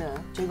干净的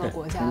这个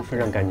国家，非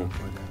常干净。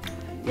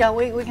Yeah,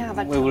 we can have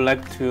a. We would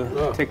like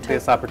to take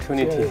this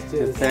opportunity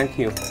to thank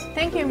you.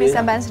 Thank you, Mr.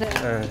 Ambassador.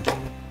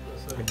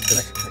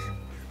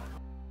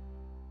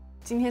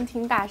 今天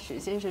听大使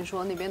先生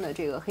说那边的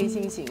这个黑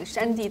猩猩、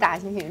山地大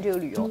猩猩这个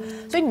旅游，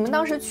所以你们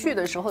当时去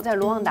的时候，在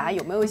卢旺达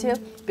有没有一些，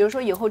比如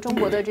说以后中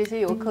国的这些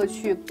游客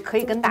去可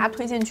以跟大家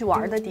推荐去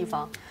玩的地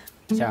方？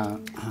像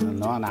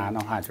卢旺达的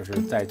话，就是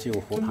在基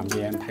伍湖旁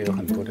边，它有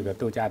很多这个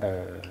度假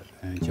的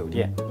酒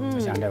店，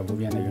像这无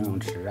边的游泳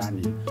池啊，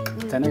你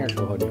在那个时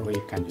候你会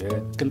感觉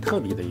更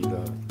特别的一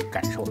个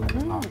感受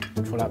啊。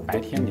除了白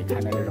天你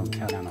看到这种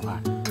漂亮的话，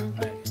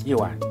夜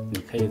晚你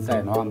可以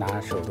在卢旺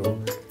达首都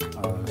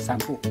散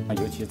步，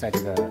尤其在这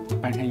个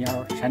半山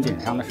腰山顶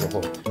上的时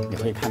候，你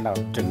会看到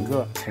整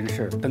个城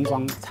市灯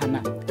光灿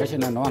烂。而且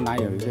呢，卢旺达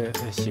有一个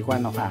习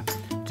惯的话，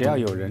只要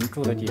有人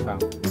住的地方，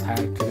它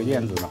这个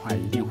院子的话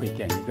一定会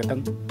点一个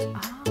灯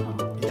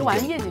这晚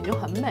上夜景就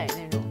很美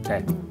那种。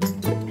对。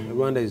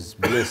Rwanda is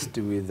blessed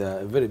with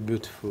a very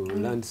beautiful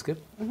landscape,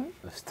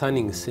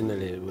 stunning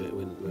scenery.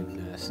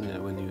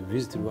 When you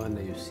visit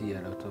Rwanda, you see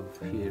a lot of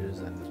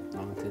hills and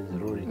mountains,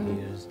 rolling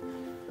hills.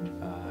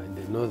 In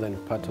the northern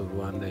part of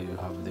Rwanda, you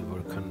have the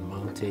Volcan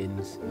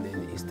mountains.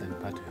 In the eastern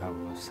part, you have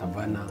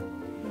savanna.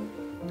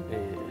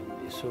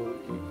 So,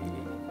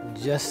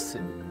 just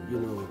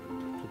to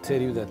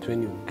tell you that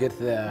when you get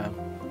there,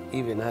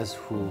 even us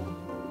who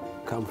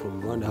come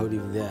from Rwanda who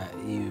live there,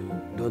 you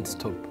don't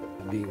stop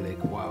being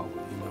like, wow,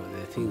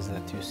 the things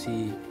that you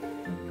see,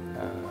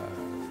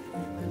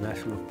 the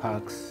national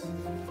parks.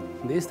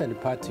 In the eastern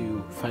part,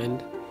 you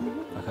find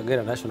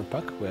Kagera National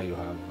Park, where you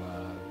have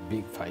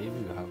big five,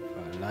 you have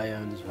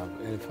lions, you have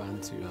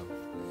elephants, you have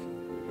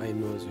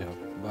rhinos, you have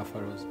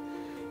buffaloes.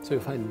 So you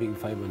find big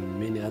five and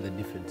many other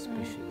different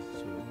species.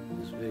 So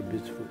it's very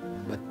beautiful.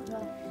 But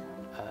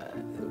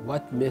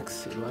what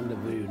makes Rwanda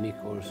very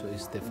unique also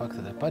is the fact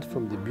that apart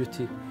from the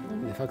beauty,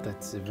 the fact that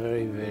it's a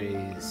very,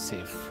 very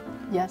safe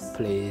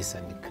place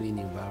and a clean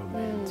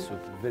environment. So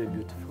very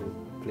beautiful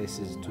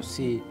places to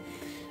see,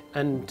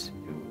 and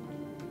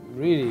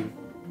really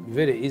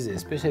very easy,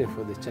 especially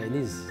for the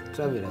Chinese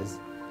travelers.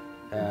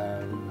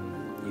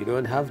 You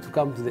don't have to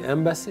come to the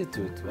embassy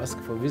to ask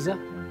for visa.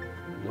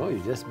 No, you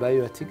just buy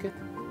your ticket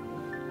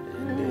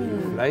and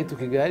you fly to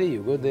Kigali,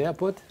 you go to the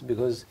airport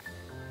because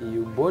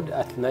you board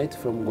at night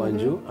from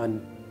Gwangju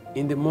and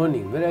in the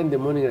morning, very in the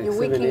morning, like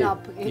 7 a.m.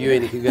 you're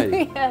in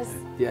Kigali. Yes.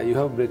 Yeah, you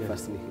have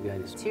breakfast in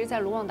Kigali. 其实，在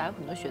卢旺达有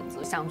很多选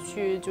择，想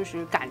去就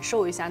是感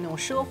受一下那种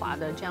奢华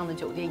的这样的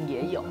酒店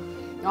也有，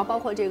然后包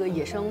括这个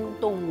野生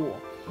动物，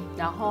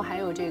然后还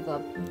有这个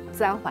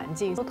自然环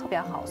境都特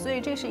别好，所以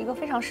这是一个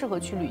非常适合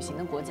去旅行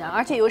的国家，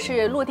而且又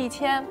是落地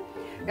签，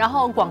然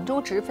后广州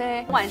直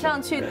飞，晚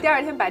上去，第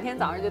二天白天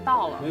早上就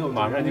到了，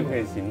马上就可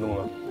以行动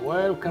了。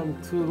Welcome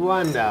to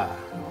Rwanda，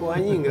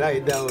 欢迎来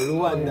到卢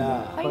旺达，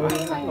欢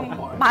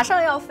迎，马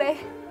上要飞。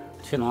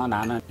去卢旺达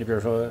呢，你比如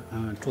说，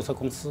注册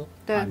公司，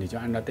你就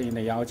按照对应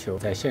的要求，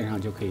在线上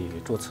就可以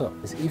注册。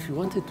If you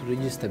wanted to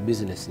register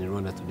business in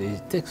Rwanda today,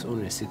 it takes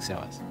only 6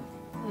 hours.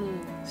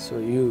 So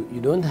you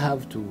don't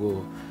have to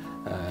go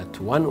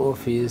to one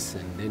office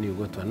and then you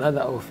go to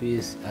another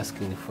office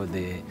asking for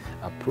the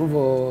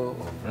approval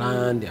of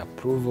land, the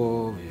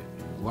approval of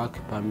work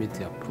permit,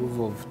 the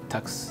approval of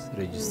tax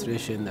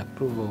registration, the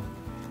approval of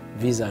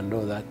visa and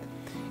all that.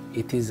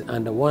 It is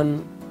under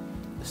one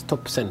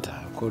stop center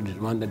called the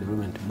Rwanda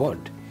Development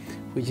Board,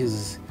 which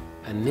is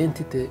an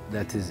entity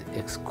that is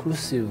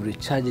exclusively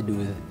charged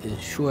with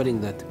ensuring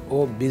that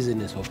all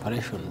business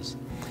operations,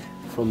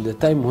 from the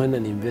time when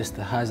an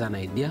investor has an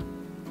idea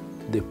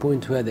to the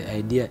point where the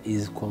idea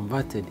is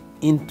converted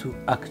into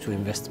actual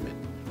investment.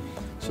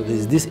 So there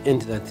is this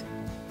entity that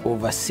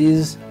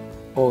oversees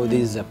all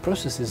these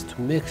processes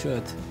to make sure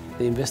that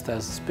the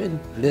investors spend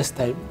less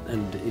time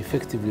and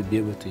effectively be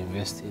able to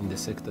invest in the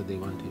sector they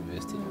want to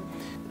invest in.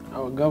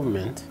 Our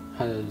government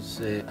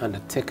has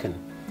undertaken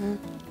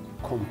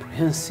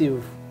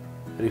comprehensive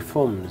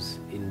reforms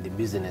in the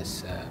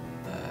business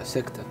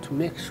sector to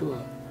make sure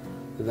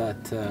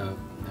that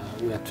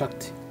we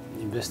attract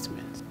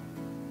investment.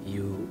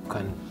 You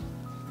can,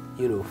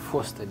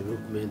 foster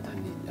development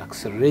and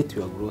accelerate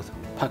your growth.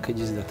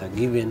 Packages that are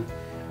given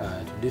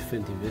to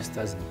different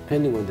investors,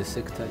 depending on the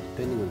sector,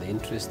 depending on the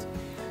interest,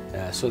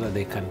 so that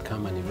they can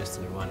come and invest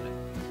in Rwanda.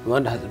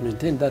 Rwanda has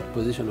maintained that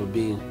position of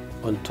being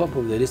on top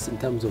of the list in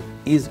terms of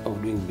ease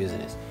of doing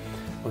business.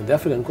 On the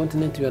African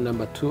continent, we are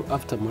number 2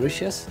 after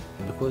Mauritius,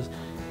 because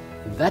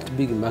that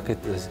big market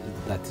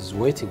that is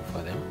waiting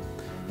for them,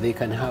 they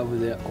can have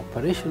their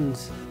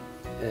operations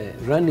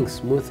running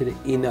smoothly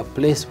in a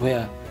place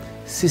where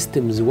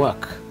systems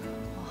work.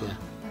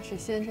 大使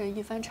先生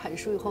一番阐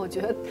述以后，我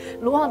觉得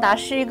卢旺达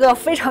是一个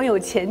非常有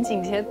前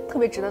景且特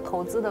别值得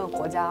投资的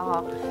国家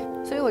哈。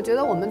所以我觉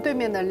得我们对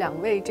面的2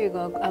位这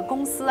个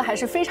公司还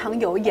是非常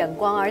有眼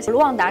光，而且卢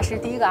旺达是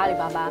第一个阿里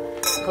巴巴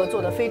合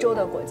作的非洲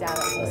的国家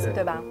的公司，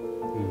对吧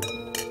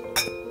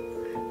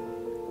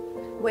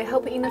？We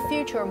hope in the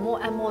future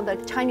more and more the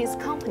Chinese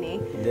company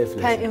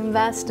can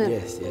invest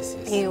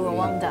in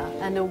Rwanda,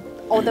 and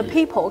all the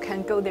people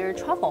can go there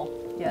travel.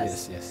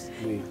 Yes.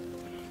 We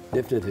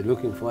definitely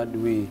looking forward.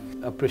 We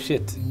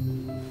appreciate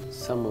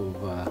some of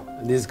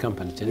these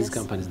companies, Chinese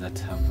companies that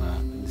have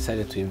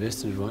decided to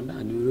invest in Rwanda,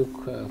 and we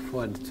look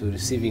forward to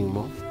receiving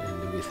more.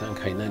 And we thank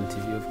Hainan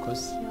TV, of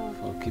course,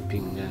 for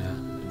keeping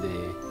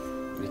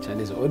the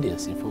Chinese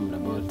audience informed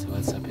about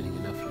what's happening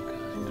in Africa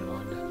and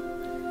Rwanda.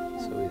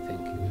 So we thank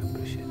you.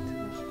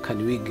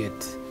 Can we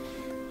get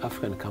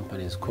African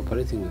companies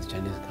cooperating with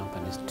Chinese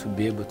companies to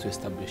be able to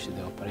establish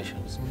their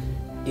operations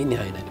in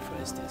Hainan, for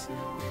instance?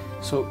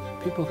 So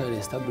people can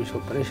establish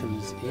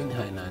operations in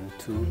Hainan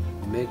to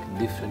make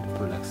different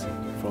products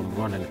from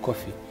Rwandan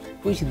coffee,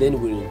 which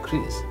then will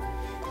increase,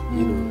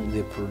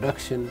 the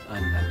production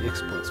and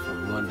exports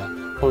from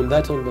Rwanda. On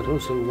that one, but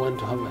also we want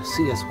to have a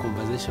serious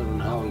conversation on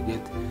how we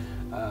get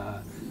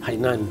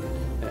Hainan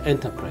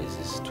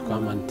enterprises to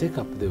come and take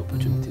up the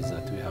opportunities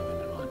that we have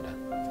in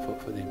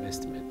for the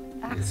investment.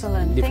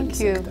 Excellent, thank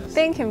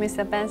you,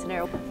 Mr.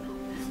 Ambassador.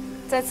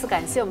 再次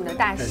感谢我们的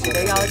大使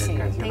的邀请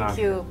Thank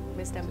you,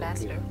 Mr.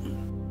 Ambassador.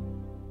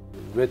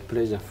 Great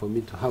pleasure for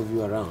me to have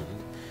you around.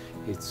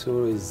 It's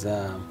always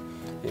a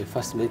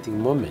fascinating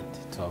moment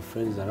to have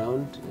friends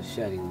around,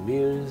 sharing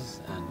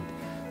meals and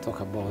talk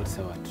about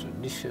our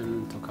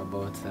tradition, talk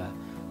about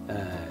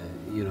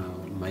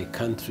my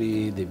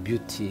country, the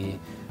beauty,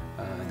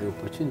 the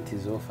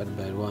opportunities offered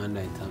by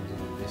Rwanda in terms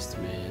of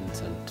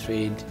investments and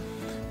trade.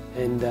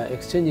 And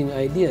exchanging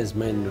ideas,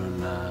 mainly on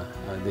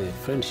the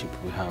friendship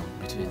we have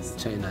between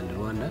China and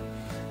Rwanda,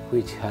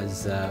 which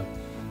has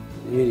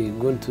really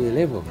gone to the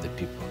level of the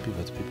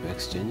people-to-people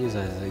exchanges.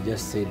 As I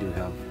just said, we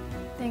have.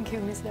 Thank you,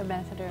 Mr.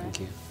 Ambassador. Thank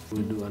you.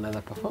 We'll do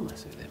another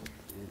performance with them.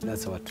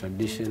 That's our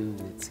tradition.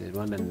 It's a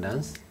Rwandan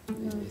dance.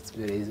 It's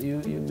very easy.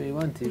 You may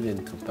want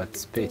even to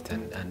participate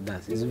and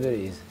dance. It's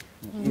very easy.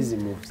 Easy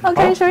moves.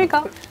 Okay, shall we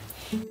go?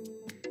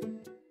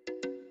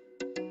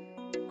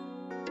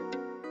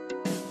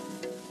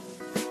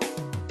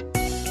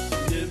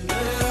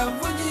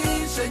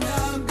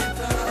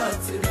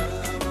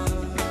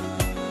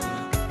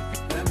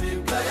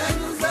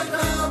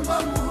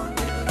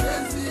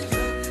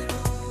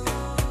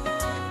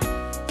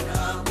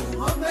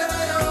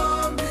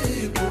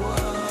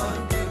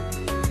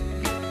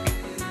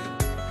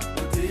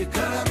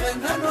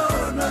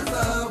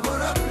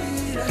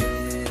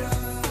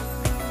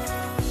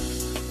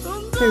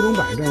这种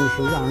摆阵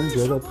是让人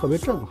觉得特别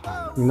震撼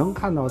的，你能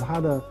看到它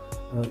的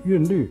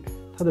韵律、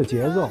它的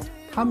节奏，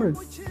他们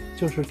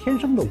就是天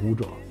生的舞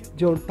者，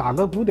就打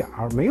个鼓点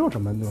儿，没有什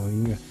么那种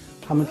音乐，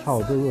他们跳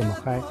的都那么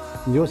嗨，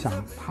你就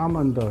想他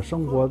们的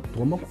生活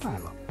多么快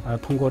乐。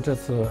通过这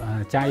次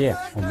家宴，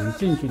我们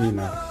近距离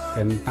呢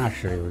跟大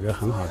使有一个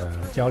很好的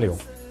交流，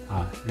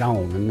让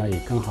我们呢也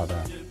更好的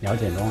了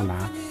解卢旺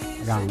达，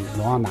让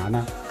卢旺达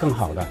呢更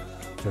好的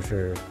就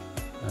是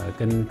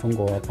跟中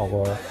国包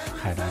括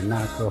海南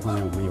呐各方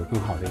面我们有更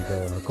好的一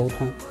个沟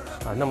通。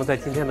那么在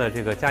今天的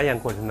这个家宴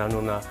过程当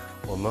中呢，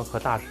我们和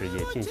大使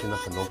也进行了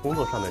很多工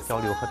作上的交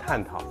流和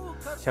探讨，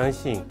相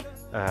信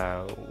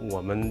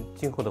我们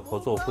今后的合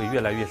作会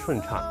越来越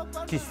顺畅，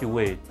继续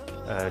为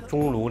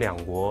中卢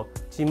两国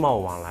经贸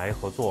往来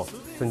合作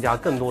增加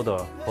更多的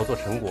合作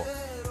成果，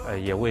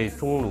也为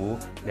中卢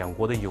两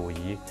国的友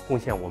谊贡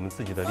献我们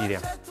自己的力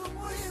量。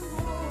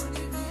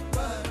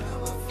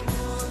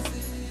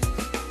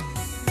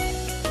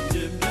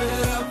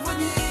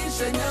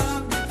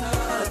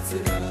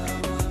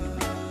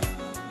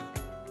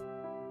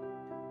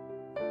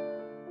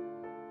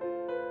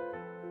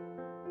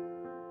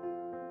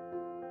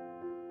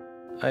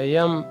I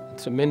am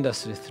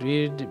tremendously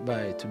thrilled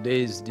by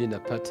today's dinner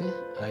party.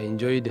 I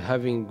enjoyed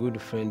having good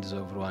friends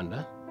of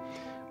Rwanda.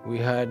 We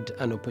had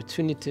an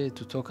opportunity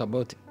to talk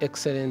about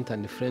excellent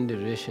and friendly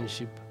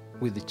relationship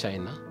with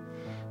China,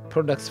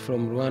 products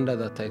from Rwanda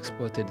that are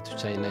exported to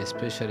China,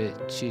 especially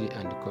chili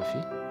and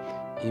coffee,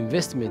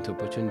 investment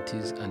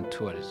opportunities and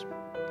tourism.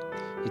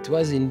 It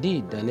was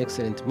indeed an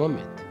excellent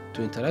moment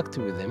to interact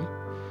with them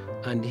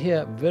and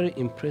hear very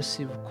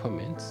impressive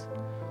comments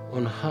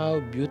on how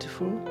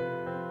beautiful,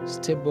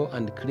 stable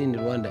and clean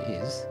Rwanda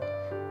is,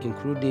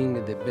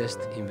 including the best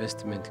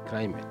investment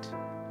climate.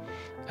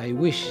 I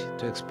wish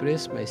to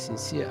express my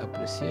sincere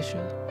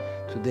appreciation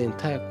to the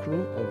entire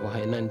crew of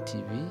Hainan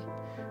TV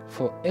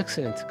for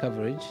excellent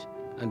coverage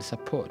and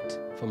support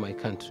for my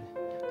country.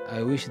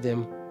 I wish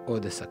them all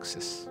the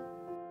success.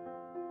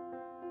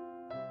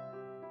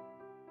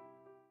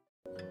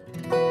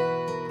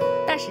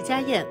 大使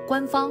家宴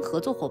官方合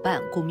作伙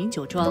伴古茗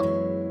酒庄，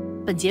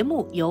本节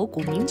目由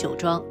古茗酒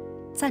庄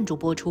赞助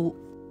播出。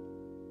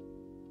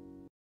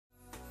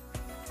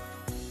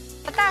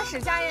大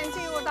使家宴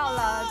进入到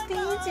了第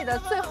一季的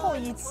最后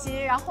一期，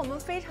然后我们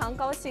非常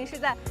高兴是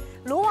在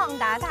卢旺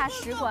达大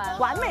使馆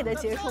完美的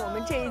结束我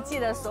们这一季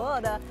的所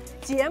有的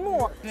节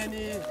目。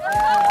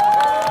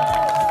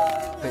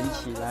可以一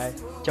起来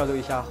交流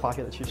一下滑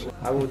雪的趋势。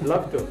I would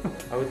love to.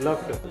 I would love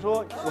to.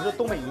 说我是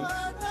东北迷，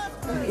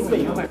东北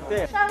迷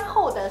对。山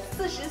后的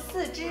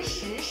44只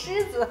石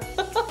狮子。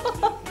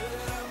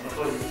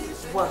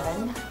我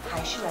们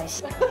还是来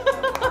西。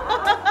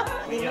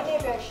你们那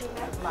边是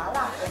麻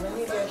辣，我们那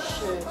边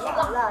是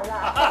辣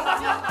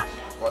辣。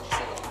我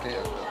这个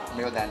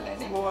没有奶奶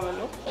呢。我们人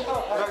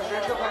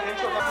车快人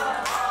车快。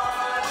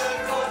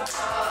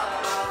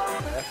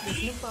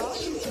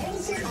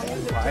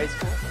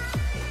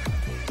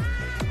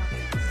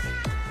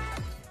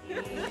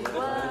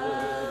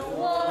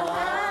我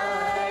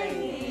爱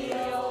你有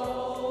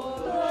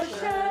多深？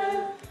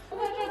我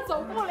在这走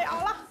不了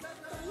了。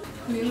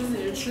名字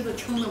也吃的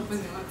撑的不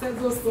行了，在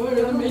座所有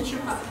人都没吃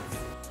饭。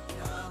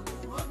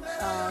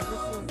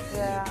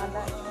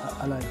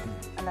I like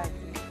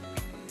it.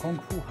 Kung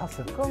Fu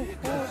Hassan. Kung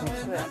Fu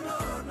Hassan.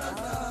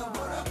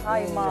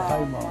 Hi, Mom.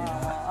 Hi, Mom.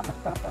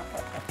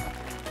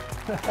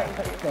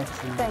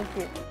 Thank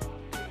you.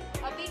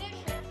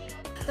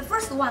 The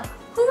first one,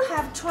 who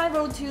have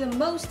traveled to the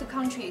most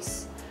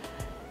countries?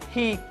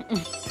 He.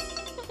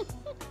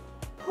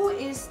 Who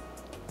is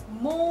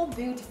more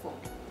beautiful?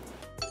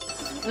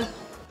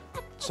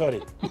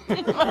 Sorry.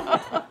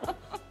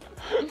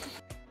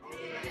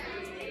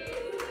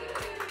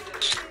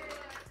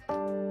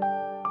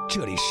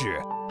 这里是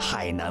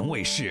海南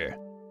卫视。